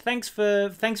next. Thanks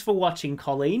for watching,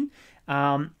 Colleen.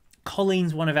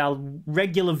 Colleen's one of our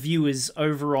regular viewers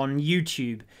over on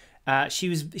YouTube.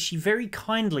 She very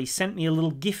kindly sent me a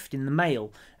little gift in the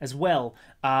mail as well,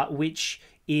 which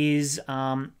is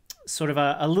sort of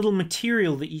a little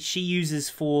material that she uses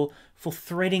for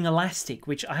threading elastic,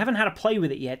 which I haven't had to play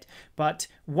with it yet, but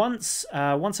once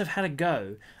I've had a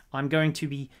go, I'm going to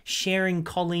be sharing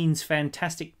Colleen's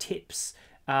fantastic tips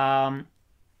a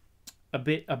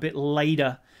bit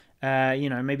later, you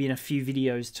know, maybe in a few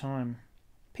videos time.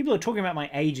 People are talking about my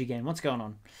age again. What's going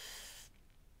on?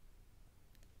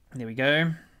 There we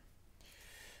go.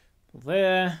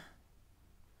 There.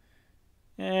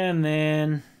 And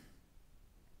then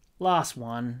last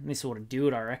one. This ought to do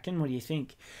it, I reckon. What do you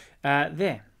think?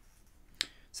 There.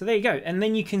 So there you go. And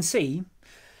then you can see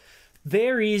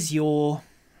there is your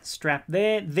strap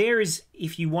there. There is,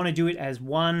 if you want to do it as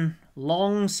one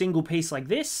long single piece like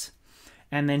this.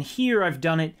 And then here I've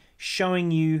done it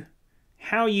showing you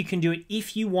how you can do it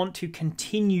if you want to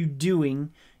continue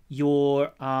doing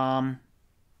your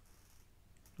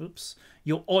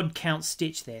your odd count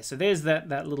stitch there. So there's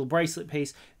that little bracelet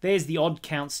piece. There's the odd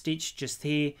count stitch just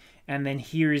here. And then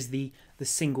here is the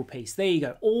single piece. There you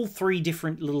go. All 3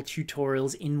 different little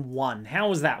tutorials in one. How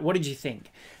was that? What did you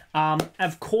think?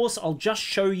 Of course, I'll just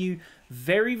show you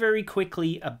very, very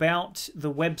quickly about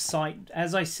the website.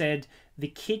 As I said, the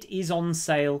kit is on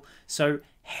sale. So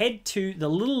head to the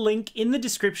little link in the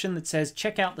description that says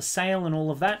check out the sale and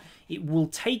all of that. It will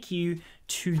take you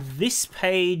to this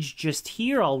page just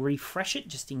here. I'll refresh it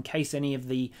just in case any of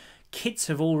the kits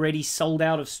have already sold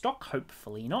out of stock.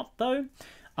 Hopefully not, though.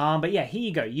 But yeah, here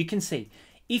you go. You can see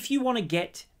if you want to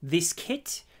get this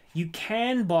kit, you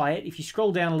can buy it. If you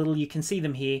scroll down a little, you can see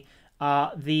them here.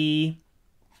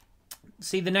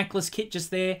 See the necklace kit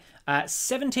just there,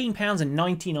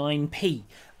 £17.99.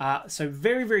 So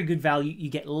very, very good value. You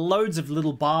get loads of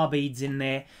little bar beads in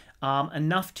there,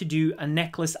 enough to do a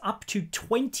necklace up to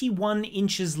 21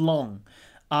 inches long.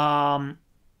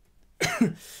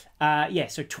 Yeah,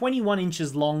 so 21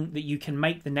 inches long that you can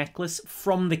make the necklace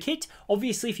from the kit.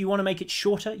 Obviously, if you want to make it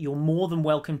shorter, you're more than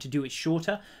welcome to do it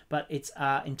shorter, but it's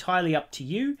entirely up to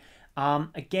you.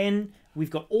 Again,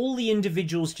 we've got all the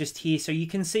individuals just here, so you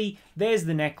can see there's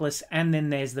the necklace and then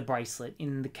there's the bracelet.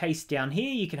 In the case down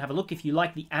here, you can have a look if you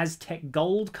like the Aztec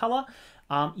gold color.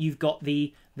 You've got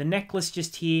the necklace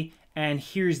just here, and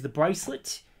here's the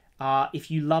bracelet. If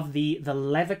you love the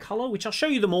leather color, which I'll show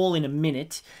you them all in a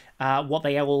minute, what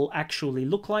they will actually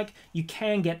look like, you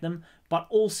can get them. But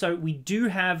also, we do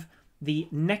have the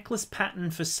necklace pattern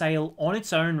for sale on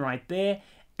its own right there,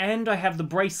 and I have the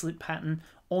bracelet pattern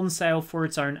on sale for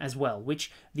its own as well, which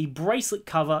the bracelet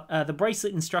cover, the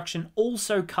bracelet instruction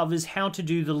also covers how to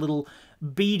do the little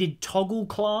beaded toggle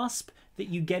clasp that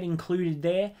you get included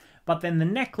there. But then the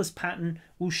necklace pattern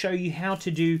will show you how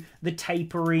to do the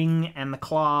tapering and the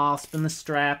clasp and the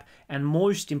strap, and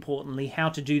most importantly, how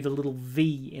to do the little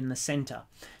V in the center.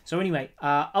 So anyway,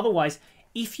 otherwise,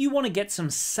 if you want to get some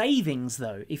savings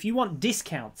though, if you want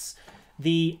discounts,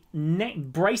 the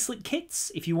bracelet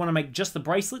kits, if you want to make just the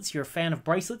bracelets, you're a fan of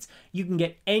bracelets, you can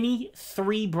get any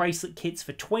 3 bracelet kits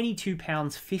for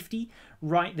 £22.50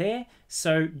 right there.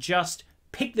 So just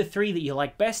pick the 3 that you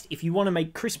like best. If you want to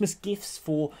make Christmas gifts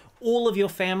for all of your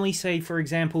family, say for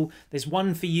example, there's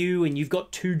one for you and you've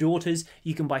got 2 daughters,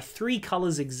 you can buy 3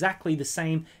 colors exactly the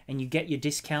same and you get your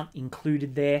discount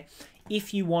included there.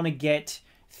 If you want to get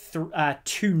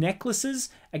 2 necklaces,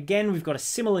 again, we've got a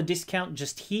similar discount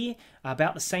just here,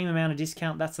 about the same amount of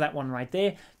discount. That's that one right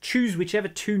there. Choose whichever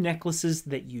 2 necklaces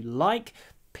that you like,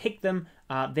 pick them,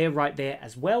 they're right there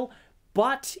as well.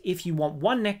 But if you want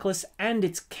one necklace and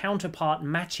its counterpart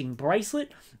matching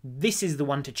bracelet, this is the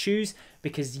one to choose,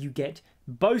 because you get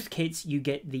both kits. You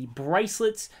get the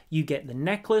bracelets, you get the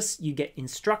necklace, you get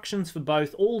instructions for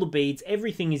both, all the beads,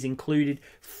 everything is included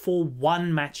for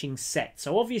one matching set.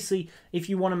 So obviously, if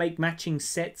you want to make matching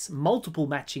sets, multiple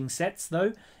matching sets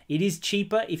though, it is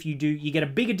cheaper if you do. You get a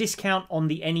bigger discount on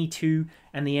the NE2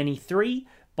 and the NE3,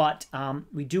 but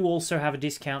we do also have a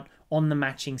discount on the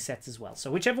matching sets as well. So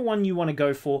whichever one you want to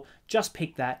go for, just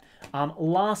pick that.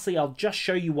 Lastly, I'll just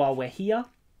show you while we're here.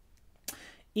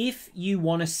 If you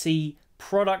want to see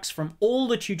products from all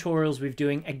the tutorials we're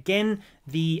doing, again,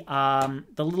 the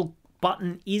little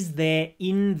button is there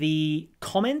in the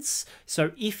comments.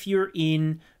 So if you're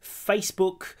in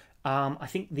Facebook, I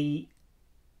think the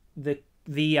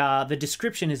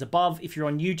description is above. If you're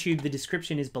on YouTube, the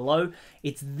description is below.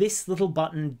 It's this little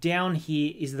button down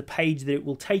here is the page that it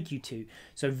will take you to.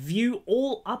 So view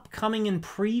all upcoming and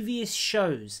previous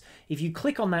shows. If you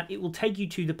click on that, it will take you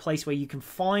to the place where you can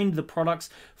find the products.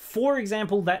 For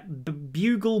example, that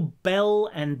bugle, bell,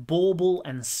 and bauble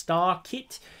and star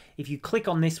kit. If you click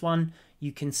on this one,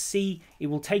 you can see it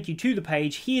will take you to the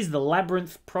page. Here's the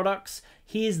Labyrinth products.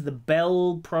 Here's the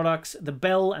bell products, the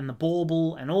bell and the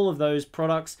bauble and all of those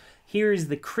products. Here is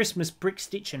the Christmas brick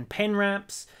stitch and pen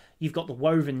wraps. You've got the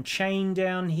woven chain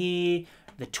down here,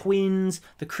 the twins,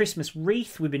 the Christmas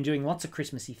wreath. We've been doing lots of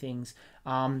Christmassy things.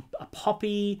 a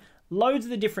poppy, loads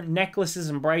of the different necklaces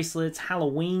and bracelets,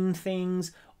 Halloween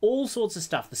things, all sorts of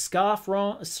stuff. The scarf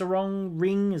sarong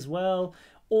ring as well.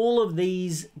 All of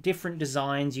these different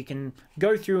designs. You can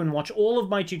go through and watch all of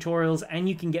my tutorials, and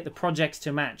you can get the projects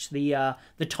to match. The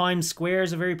Times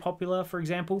Squares are very popular, for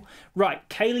example. Right,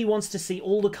 Kaylee wants to see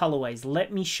all the colorways.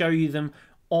 Let me show you them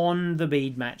on the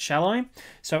bead mat, shall I?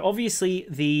 So obviously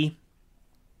this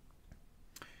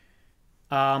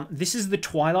is the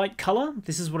twilight color.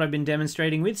 This is what I've been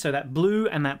demonstrating with. So that blue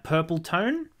and that purple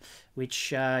tone,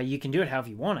 which you can do it however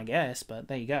you want, I guess, but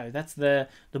there you go. That's the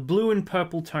blue and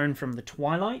purple tone from the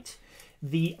twilight.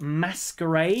 The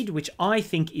masquerade, which I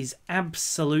think is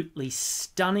absolutely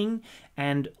stunning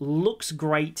and looks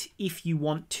great if you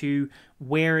want to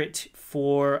wear it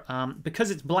for, because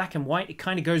it's black and white, it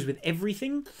kind of goes with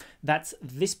everything. That's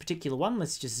this particular one.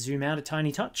 Let's just zoom out a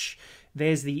tiny touch.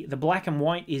 There's the black and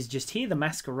white is just here, the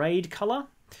masquerade color.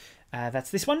 That's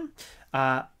this one.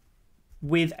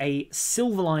 With a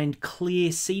silver-lined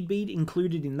clear seed bead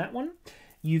included in that one.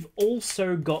 You've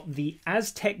also got the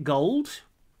Aztec gold,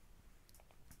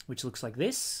 which looks like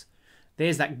this.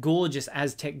 There's that gorgeous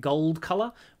Aztec gold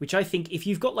color, which I think if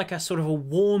you've got like a sort of a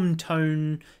warm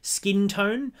tone, skin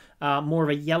tone, more of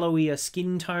a yellowier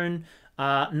skin tone,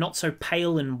 not so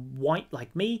pale and white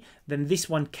like me, then this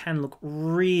one can look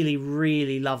really,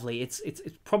 really lovely. It's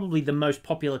probably the most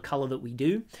popular color that we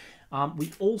do.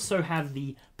 We also have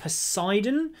the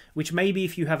Poseidon, which maybe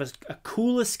if you have a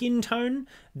cooler skin tone,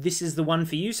 this is the one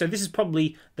for you. So this is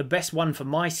probably the best one for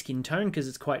my skin tone because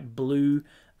it's quite blue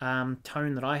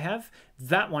tone that I have.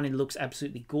 That one, it looks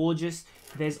absolutely gorgeous.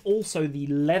 There's also the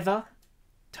leather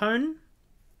tone.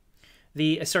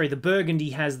 The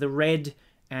burgundy has the red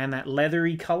and that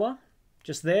leathery color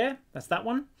just there. That's that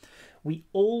one. We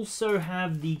also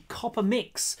have the copper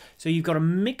mix. So you've got a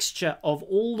mixture of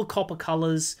all the copper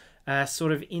colors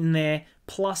sort of in there.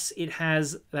 Plus it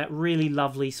has that really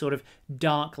lovely sort of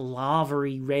dark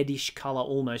lavary reddish color,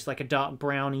 almost like a dark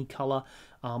browny color.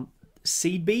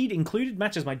 Seed bead included,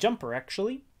 matches my jumper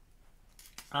actually.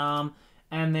 And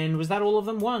then was that all of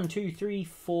them? 1, 2, 3,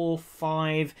 4,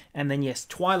 5, and then yes,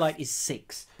 Twilight is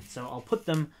 6. So I'll put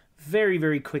them very,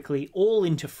 very quickly all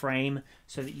into frame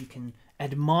so that you can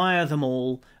admire them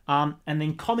all, and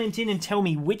then comment in and tell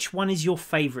me which one is your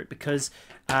favorite, because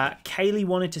Kaylee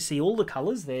wanted to see all the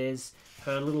colors. There's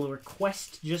her little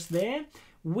request just there.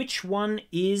 Which one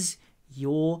is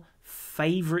your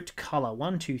favorite color?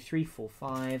 1, 2, 3, 4,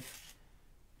 5.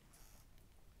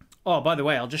 Oh, by the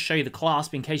way, I'll just show you the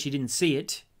clasp in case you didn't see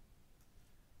it.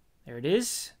 There it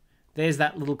is. There's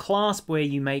that little clasp where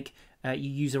you make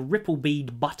you use a ripple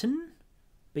bead button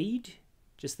bead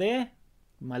just there.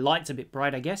 My light's a bit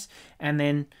bright, I guess. And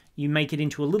then you make it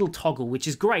into a little toggle, which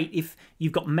is great if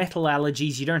you've got metal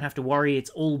allergies. You don't have to worry. It's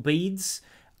all beads.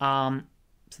 So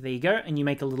there you go. And you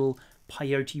make a little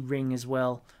peyote ring as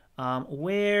well.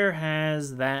 Where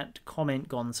has that comment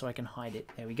gone so I can hide it?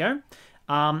 There we go.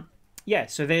 Yeah,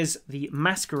 so there's the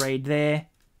masquerade there.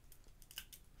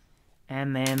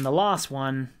 And then the last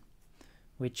one,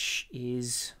 which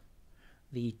is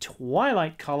the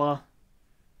twilight color,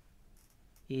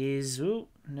 is, oh,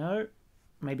 no,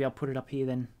 maybe I'll put it up here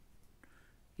then,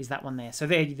 is that one there. So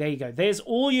there you go. There's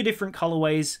all your different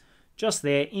colorways just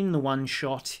there in the one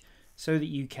shot so that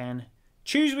you can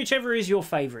choose whichever is your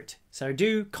favorite. So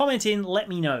do comment in, let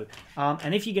me know.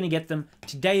 And if you're going to get them,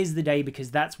 today is the day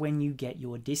because that's when you get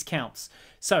your discounts.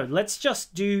 So let's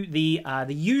just do the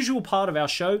usual part of our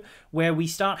show where we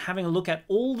start having a look at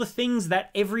all the things that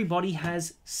everybody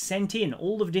has sent in,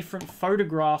 all the different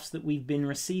photographs that we've been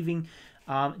receiving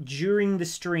during the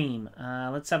stream.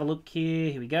 Let's have a look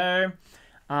here. Here we go.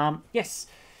 Yes.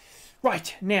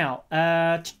 Right, now,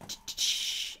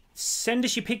 send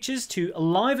us your pictures to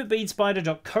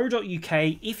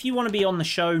live@beadspider.co.uk if you want to be on the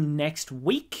show next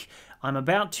week. I'm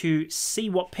about to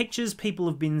see what pictures people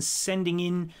have been sending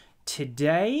in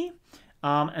today,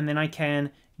 and then I can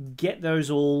get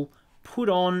those all put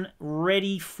on,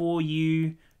 ready for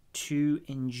you to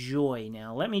enjoy.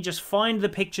 Now, let me just find the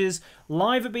pictures.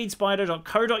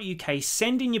 live@beadspider.co.uk.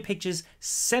 Send in your pictures.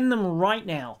 Send them right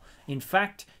now. In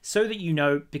fact, so that you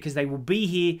know, because they will be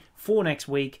here for next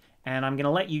week. And I'm going to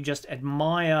let you just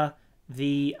admire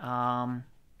the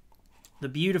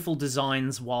beautiful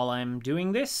designs while I'm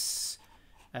doing this.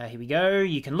 Here we go.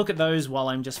 You can look at those while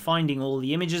I'm just finding all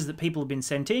the images that people have been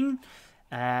sent in.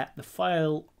 The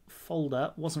file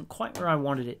folder wasn't quite where I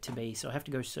wanted it to be, so I have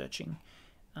to go searching.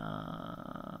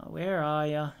 Where are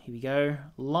you? Here we go.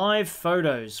 Live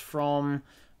photos from,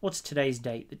 what's today's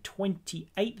date? The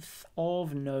 28th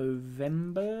of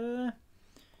November.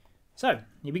 So,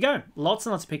 here we go. Lots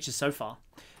and lots of pictures so far.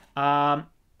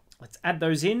 Let's add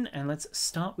those in and let's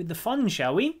start with the fun,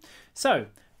 shall we? So,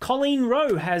 Colleen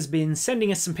Rowe has been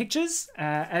sending us some pictures,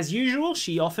 as usual.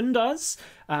 She often does.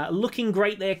 Looking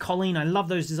great there, Colleen. I love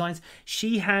those designs.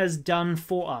 She has done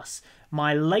for us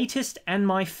my latest and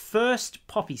my first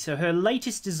poppy. So her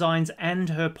latest designs and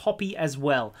her poppy as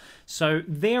well. So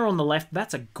there on the left,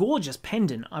 that's a gorgeous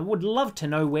pendant. I would love to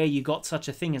know where you got such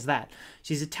a thing as that.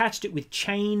 She's attached it with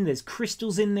chain. There's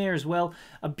crystals in there as well.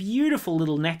 A beautiful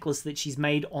little necklace that she's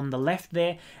made on the left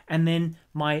there. And then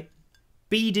my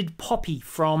beaded poppy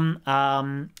from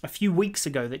a few weeks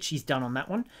ago that she's done on that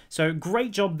one. So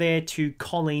great job there to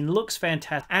Colleen. Looks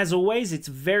fantastic. As always, it's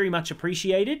very much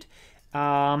appreciated.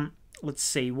 Let's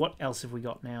see, what else have we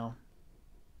got now?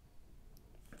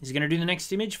 Is he going to do the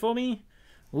next image for me?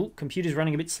 Oh, computer's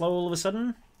running a bit slow all of a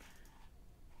sudden.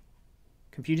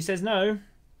 Computer says no.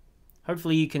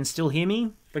 Hopefully you can still hear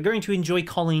me. We're going to enjoy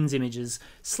Colleen's images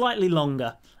slightly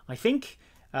longer, I think,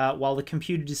 while the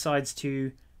computer decides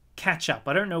to catch up.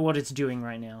 I don't know what it's doing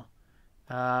right now.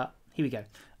 Here we go.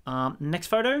 Next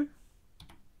photo.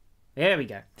 There we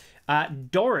go.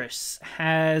 Doris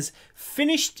has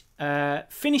finished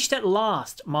at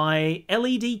last. My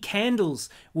LED candles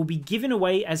will be given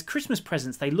away as Christmas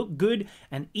presents. They look good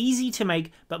and easy to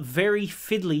make, but very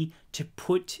fiddly to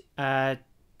put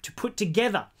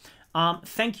together.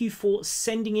 Thank you for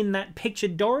sending in that picture,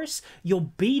 Doris. Your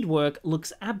beadwork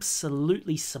looks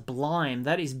absolutely sublime.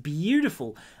 That is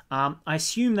beautiful. I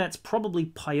assume that's probably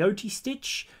peyote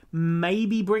stitch,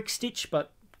 maybe brick stitch,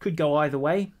 but could go either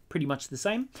way. Pretty much the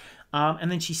same.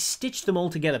 And then she stitched them all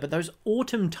together. But those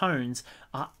autumn tones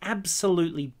are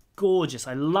absolutely gorgeous.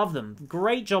 I love them.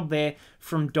 Great job there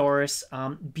from Doris.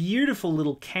 Beautiful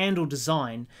little candle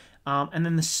design. And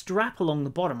then the strap along the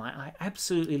bottom. I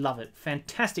absolutely love it.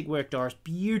 Fantastic work, Doris.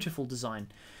 Beautiful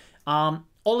design.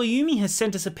 Oluyumi has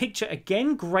sent us a picture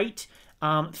again. Great.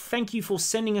 Thank you for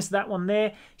sending us that one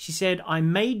there. She said, I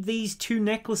made these 2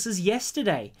 necklaces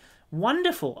yesterday.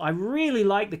 Wonderful. I really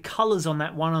like the colours on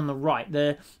that one on the right.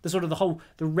 The sort of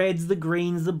the reds, the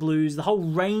greens, the blues, the whole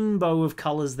rainbow of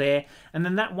colours there. And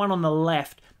then that one on the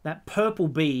left, that purple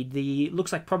bead,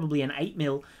 looks like probably an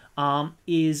 8mm,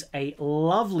 is a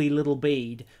lovely little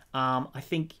bead. I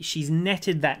think she's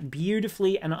netted that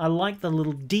beautifully, and I like the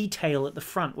little detail at the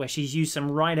front where she's used some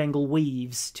right angle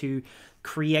weaves to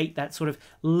create that sort of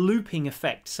looping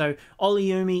effect. So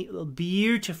Oluyumi,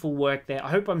 beautiful work there.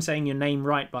 I hope I'm saying your name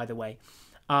right, by the way.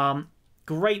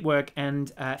 Great work,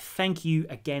 and thank you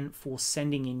again for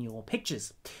sending in your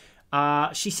pictures.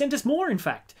 She sent us more, in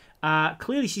fact.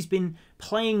 Clearly she's been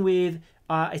playing with,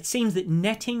 it seems that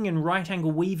netting and right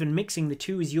angle weave and mixing the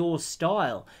two is your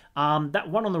style. That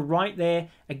one on the right there,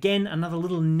 again, another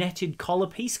little netted collar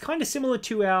piece, kind of similar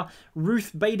to our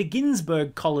Ruth Bader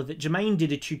Ginsburg collar that Jermaine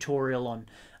did a tutorial on.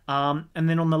 And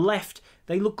then on the left,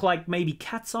 they look like maybe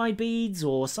cat's eye beads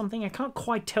or something. I can't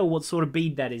quite tell what sort of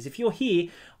bead that is. If you're here,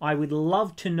 I would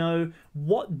love to know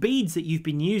what beads that you've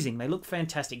been using. They look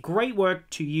fantastic. Great work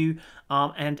to you.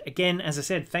 And again, as I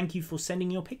said, thank you for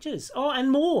sending your pictures. Oh,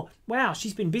 and more. Wow,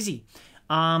 she's been busy.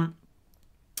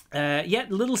 Yeah,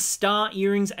 little star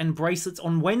earrings and bracelets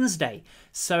on Wednesday.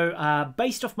 So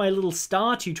based off my little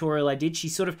star tutorial I did, she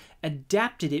sort of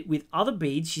adapted it with other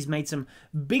beads. She's made some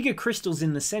bigger crystals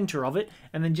in the center of it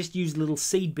and then just used little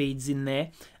seed beads in there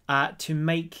to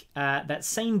make that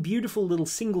same beautiful little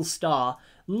single star.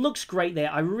 Looks great there.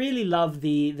 I really love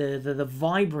the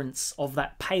vibrance of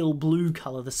that pale blue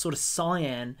color, the sort of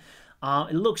cyan.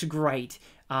 It looks great.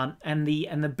 And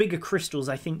the bigger crystals,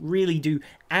 I think, really do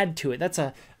add to it. That's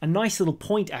a nice little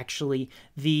point, actually.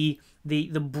 The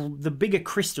bigger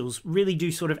crystals really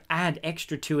do sort of add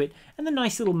extra to it, and the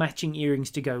nice little matching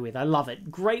earrings to go with. I love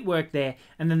it. Great work there.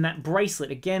 And then that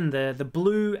bracelet, again, the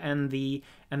blue and the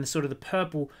sort of the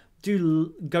purple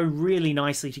do go really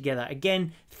nicely together.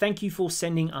 Again, thank you for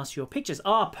sending us your pictures.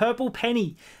 Purple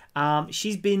Penny.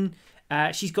 She's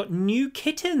got new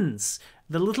kittens.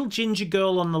 The little ginger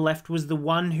girl on the left was the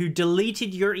one who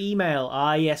deleted your email.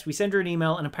 Yes, we sent her an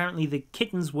email, and apparently the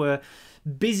kittens were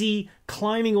busy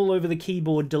climbing all over the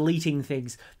keyboard, deleting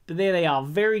things. But there they are,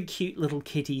 very cute little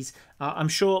kitties. I'm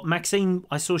sure Maxine,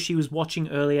 I saw she was watching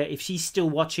earlier. If she's still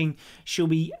watching, she'll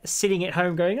be sitting at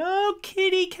home going, oh,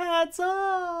 kitty cats,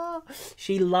 oh.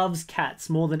 She loves cats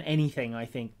more than anything, I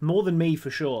think. More than me, for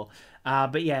sure.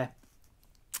 But yeah.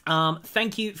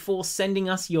 Thank you for sending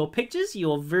us your pictures,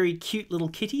 your very cute little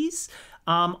kitties.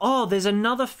 There's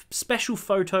another special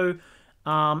photo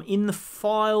in the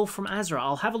file from Azra.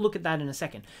 I'll have a look at that in a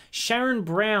second. Sharon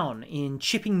Brown in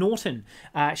Chipping Norton.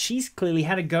 She's clearly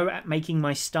had a go at making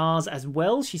my stars as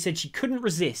well. She said she couldn't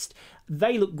resist.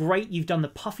 They look great. You've done the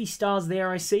puffy stars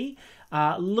there, I see.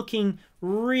 Looking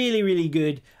really, really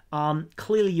good.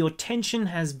 Clearly your tension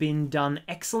has been done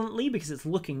excellently because it's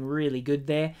looking really good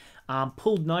there.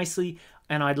 Pulled nicely.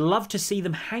 And I'd love to see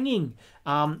them hanging.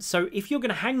 So if you're going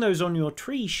to hang those on your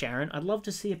tree, Sharon, I'd love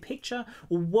to see a picture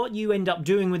or what you end up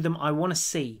doing with them. I want to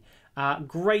see.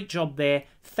 Great job there.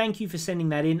 Thank you for sending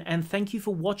that in. And thank you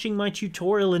for watching my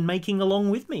tutorial and making along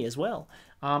with me as well.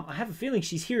 I have a feeling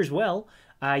she's here as well.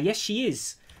 Yes, she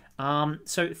is.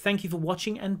 So thank you for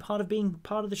watching and being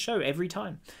part of the show every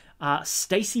time.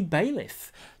 Stacey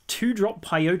Bailiff. 2-drop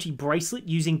peyote bracelet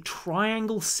using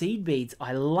triangle seed beads.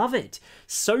 I love it.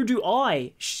 So do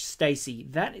I, Stacey.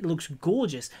 That looks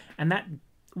gorgeous. And that,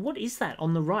 what is that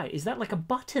on the right? Is that like a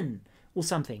button or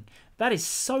something? That is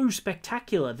so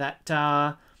spectacular. That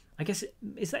I guess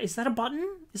is that a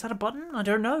button? Is that a button? I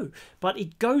don't know. But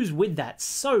it goes with that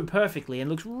so perfectly and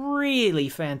looks really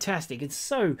fantastic. It's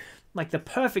so like the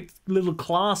perfect little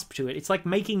clasp to it. It's like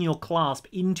making your clasp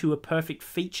into a perfect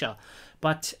feature.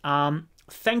 But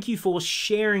thank you for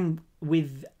sharing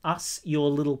with us your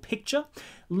little picture.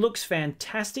 Looks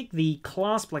fantastic. The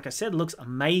clasp, like I said, looks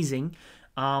amazing.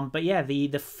 But yeah, the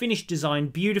finished design,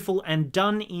 beautiful and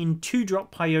done in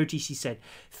 2-drop peyote, she said.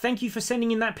 Thank you for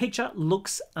sending in that picture.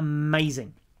 Looks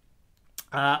amazing.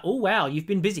 Oh, wow, you've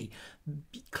been busy.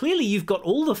 Clearly, you've got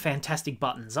all the fantastic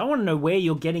buttons. I want to know where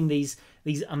you're getting these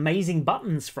amazing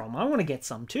buttons from. I want to get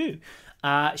some too.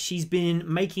 She's been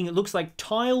making, it looks like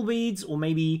tile beads or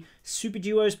maybe super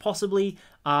duos possibly,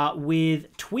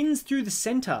 with twins through the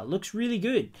center. Looks really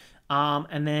good.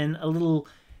 And then a little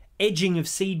edging of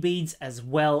seed beads as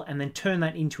well, and then turn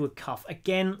that into a cuff.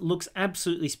 Again, looks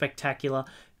absolutely spectacular.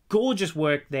 Gorgeous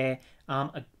work there.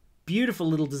 A beautiful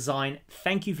little design.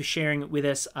 Thank you for sharing it with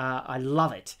us. I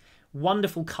love it.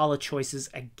 Wonderful color choices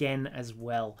again as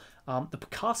well. The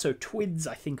Picasso twins,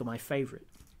 I think, are my favorite.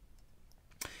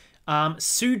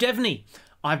 Sue Devney.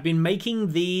 I've been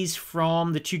making these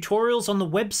from the tutorials on the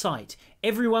website.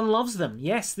 Everyone loves them.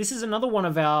 Yes, this is another one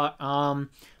of our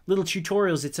little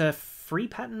tutorials. It's a free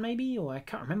pattern maybe, or I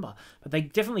can't remember. But they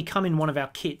definitely come in one of our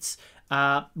kits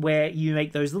where you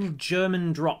make those little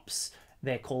German drops.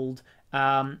 They're called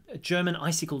German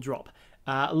icicle drop.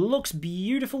 Looks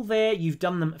beautiful there. You've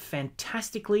done them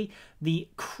fantastically.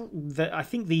 I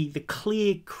think the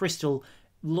clear crystal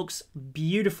looks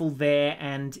beautiful there,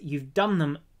 and you've done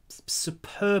them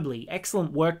superbly.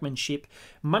 Excellent workmanship.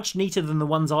 Much neater than the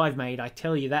ones I've made, I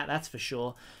tell you that, that's for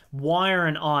sure. Wire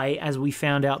and I, as we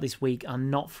found out this week, are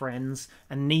not friends,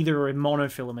 and neither are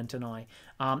monofilament and I.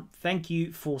 Thank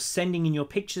you for sending in your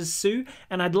pictures, Sue,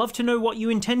 and I'd love to know what you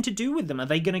intend to do with them. Are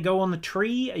they going to go on the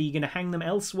tree? Are you going to hang them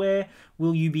elsewhere?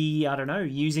 Will you be, I don't know,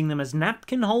 using them as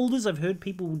napkin holders? I've heard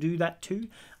people will do that too.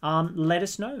 Let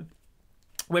us know.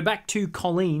 We're back to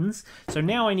Colleen's, so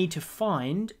now I need to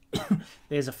find,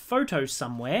 there's a photo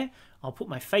somewhere. I'll put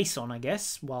my face on, I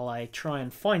guess, while I try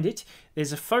and find it.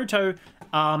 There's a photo.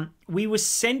 We were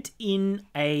sent in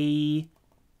a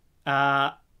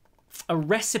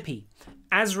recipe.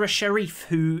 Azra Sharif,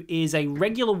 who is a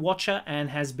regular watcher and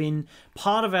has been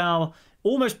part of our,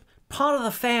 almost part of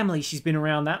the family, she's been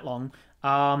around that long,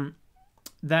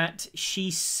 that she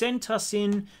sent us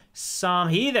in some,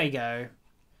 here they go.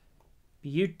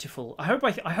 Beautiful. I hope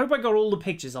I got all the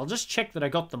pictures. I'll just check that I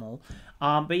got them all.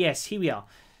 But yes, here we are.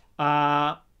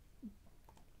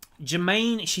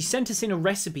 Jermaine, she sent us in a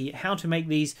recipe how to make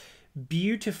these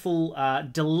beautiful,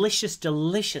 delicious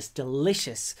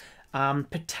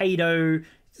potato,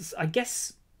 I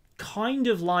guess, kind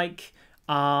of like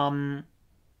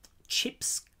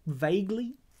chips,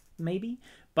 vaguely, maybe,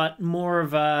 but more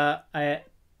of a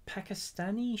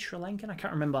Pakistani, Sri Lankan, I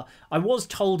can't remember. I was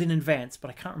told in advance, but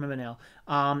I can't remember now.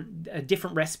 A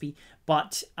different recipe,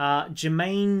 but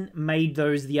Jermaine made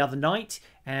those the other night,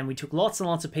 and we took lots and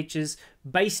lots of pictures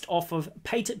based off of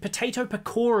potato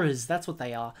pakoras. That's what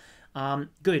they are.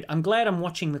 Good. I'm glad I'm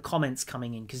watching the comments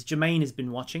coming in, because Jermaine has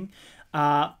been watching.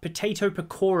 Potato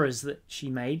pakoras that she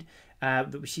made,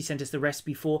 that she sent us the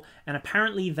recipe for, and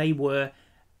apparently they were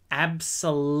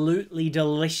absolutely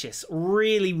delicious.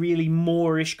 Really, really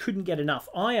Moorish. Couldn't get enough.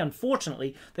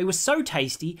 Unfortunately, they were so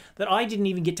tasty that I didn't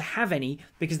even get to have any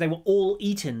because they were all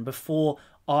eaten before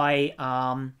I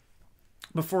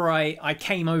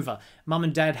came over. Mum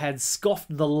and Dad had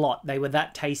scoffed the lot. They were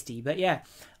that tasty. But yeah,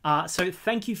 so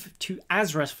thank you to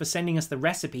Azra for sending us the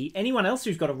recipe. Anyone else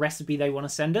who's got a recipe they want to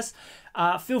send us,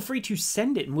 feel free to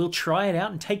send it and we'll try it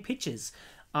out and take pictures.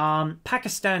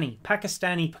 Pakistani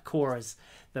pakoras,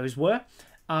 those were.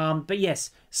 But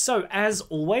yes, so as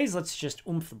always, let's just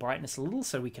oomph the brightness a little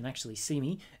so we can actually see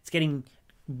me. It's getting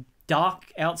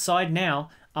dark outside now.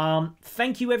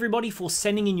 Thank you everybody for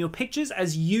sending in your pictures.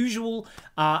 As usual,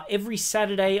 every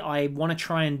Saturday I want to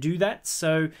try and do that.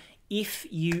 So if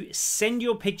you send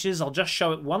your pictures, I'll just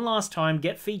show it one last time.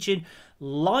 Get featured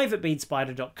live at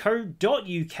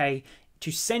beadspider.co.uk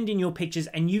to send in your pictures,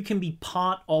 and you can be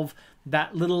part of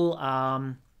that little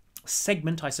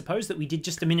segment, I suppose, that we did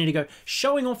just a minute ago,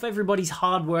 showing off everybody's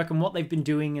hard work and what they've been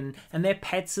doing, and their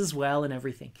pets as well and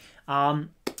everything.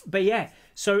 But yeah,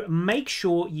 so make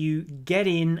sure you get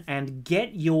in and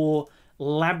get your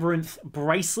Labyrinth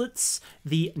bracelets.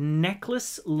 The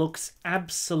necklace looks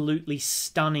absolutely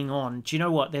stunning on. Do you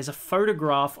know what? There's a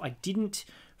photograph. I didn't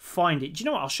find it. Do you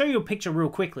know what? I'll show you a picture real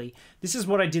quickly. This is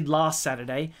what I did last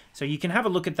Saturday. So you can have a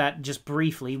look at that just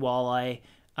briefly while I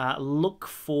look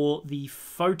for the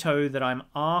photo that I'm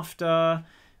after.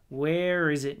 Where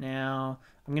is it now?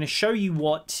 I'm going to show you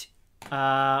what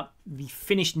the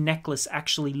finished necklace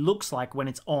actually looks like when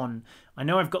it's on. I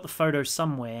know I've got the photo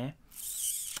somewhere.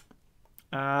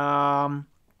 But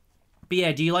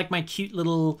yeah, do you like my cute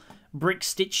little brick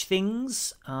stitch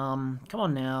things? Come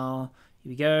on now. Here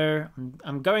we go.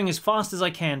 I'm going as fast as I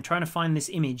can, trying to find this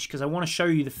image because I want to show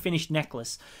you the finished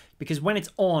necklace. Because when it's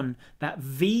on, that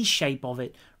V shape of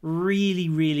it really,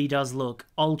 really does look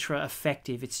ultra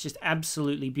effective. It's just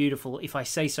absolutely beautiful, if I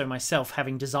say so myself,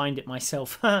 having designed it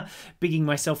myself. Bigging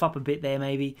myself up a bit there,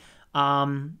 maybe.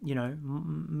 You know,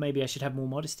 maybe I should have more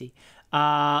modesty.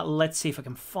 Let's see if I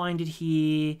can find it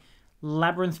here.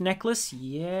 Labyrinth necklace.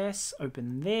 Yes.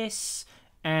 Open this.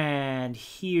 And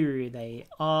here they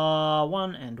are.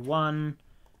 1 and 1.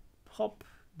 Pop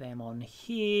them on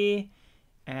here.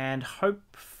 And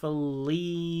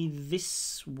hopefully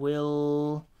this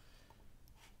will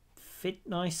fit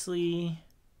nicely.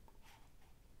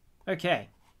 Okay.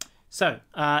 So,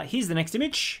 here's the next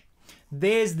image.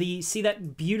 There's the, see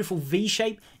that beautiful V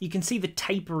shape? You can see the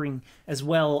tapering as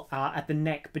well at the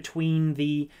neck between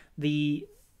the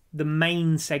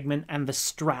main segment and the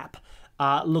strap.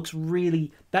 Looks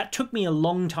really, that took me a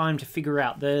long time to figure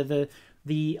out. I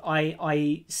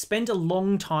spent a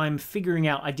long time figuring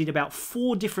out. I did about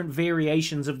 4 different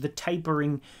variations of the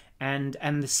tapering and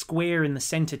the square in the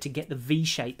center to get the V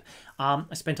shape. I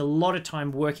spent a lot of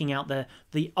time working out the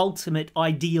ultimate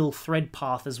ideal thread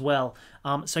path as well.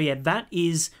 So yeah, that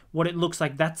is what it looks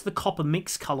like. That's the copper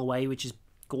mix colorway, which is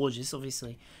gorgeous,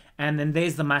 obviously. And then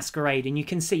there's the masquerade, and you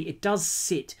can see it does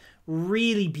sit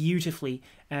really beautifully.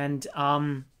 And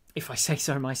if I say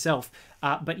so myself,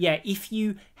 but yeah, if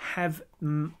you have,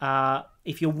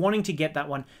 if you're wanting to get that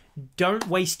one, don't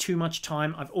waste too much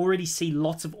time. I've already seen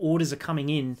lots of orders are coming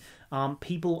in.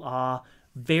 People are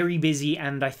very busy,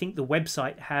 and I think the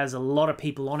website has a lot of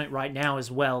people on it right now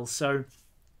as well. So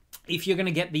if you're going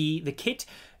to get the kit,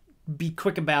 be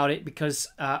quick about it, because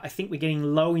I think we're getting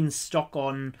low in stock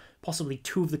on possibly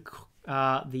 2 of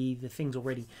the things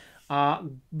already.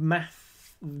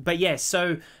 But yeah,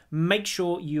 so make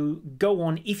sure you go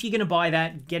on. If you're going to buy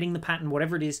that, getting the pattern,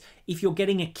 whatever it is, if you're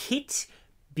getting a kit,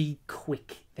 be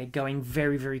quick. They're going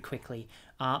very, very quickly.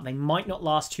 They might not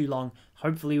last too long.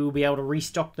 Hopefully we'll be able to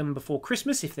restock them before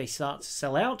Christmas if they start to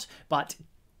sell out, but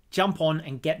jump on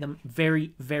and get them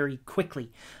very, very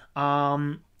quickly.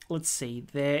 Let's see.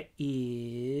 There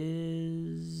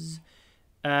is...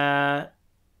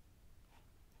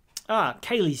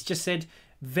 Kaylee's just said,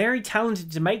 very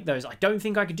talented to make those. I don't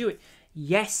think I could do it.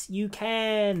 Yes, you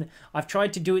can. I've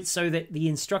tried to do it so that the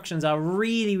instructions are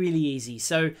really, really easy.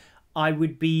 So I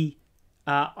would be,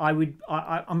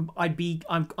 I'm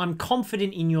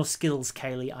confident in your skills,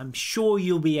 Kaylee. I'm sure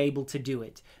you'll be able to do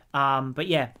it. But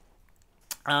yeah,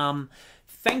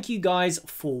 thank you guys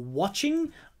for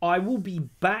watching. I will be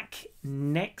back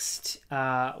next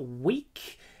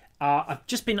week. I've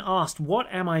just been asked, what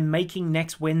am I making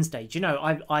next Wednesday? Do you know,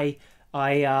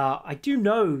 I do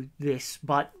know this,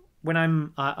 but when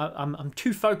I'm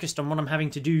too focused on what I'm having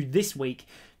to do this week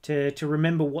to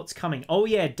remember what's coming. Oh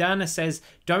yeah, Dana says,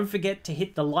 don't forget to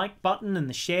hit the like button and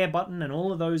the share button and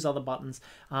all of those other buttons.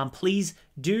 Please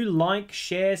do like,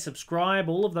 share, subscribe,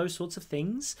 all of those sorts of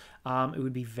things. It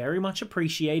would be very much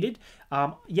appreciated.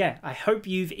 Yeah, I hope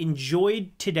you've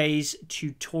enjoyed today's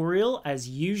tutorial as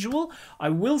usual. I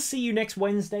will see you next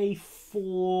Wednesday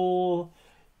for...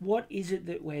 What is it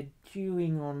that we're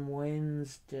doing on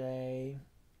Wednesday?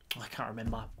 I can't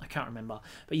remember.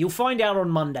 But you'll find out on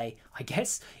Monday, I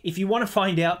guess. If you want to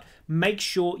find out, make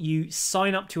sure you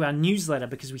sign up to our newsletter,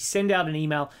 because we send out an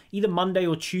email either Monday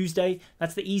or Tuesday.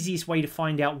 That's the easiest way to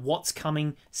find out what's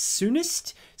coming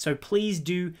soonest. So please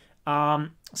do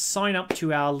sign up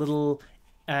to our little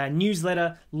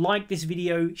newsletter, like this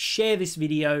video, share this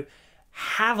video.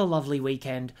 Have a lovely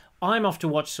weekend. I'm off to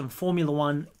watch some Formula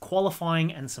One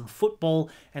qualifying and some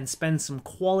football and spend some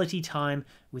quality time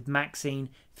with Maxine.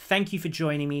 Thank you for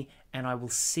joining me, and I will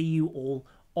see you all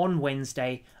on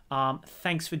Wednesday.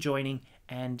 Thanks for joining,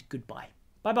 and goodbye.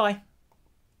 Bye-bye.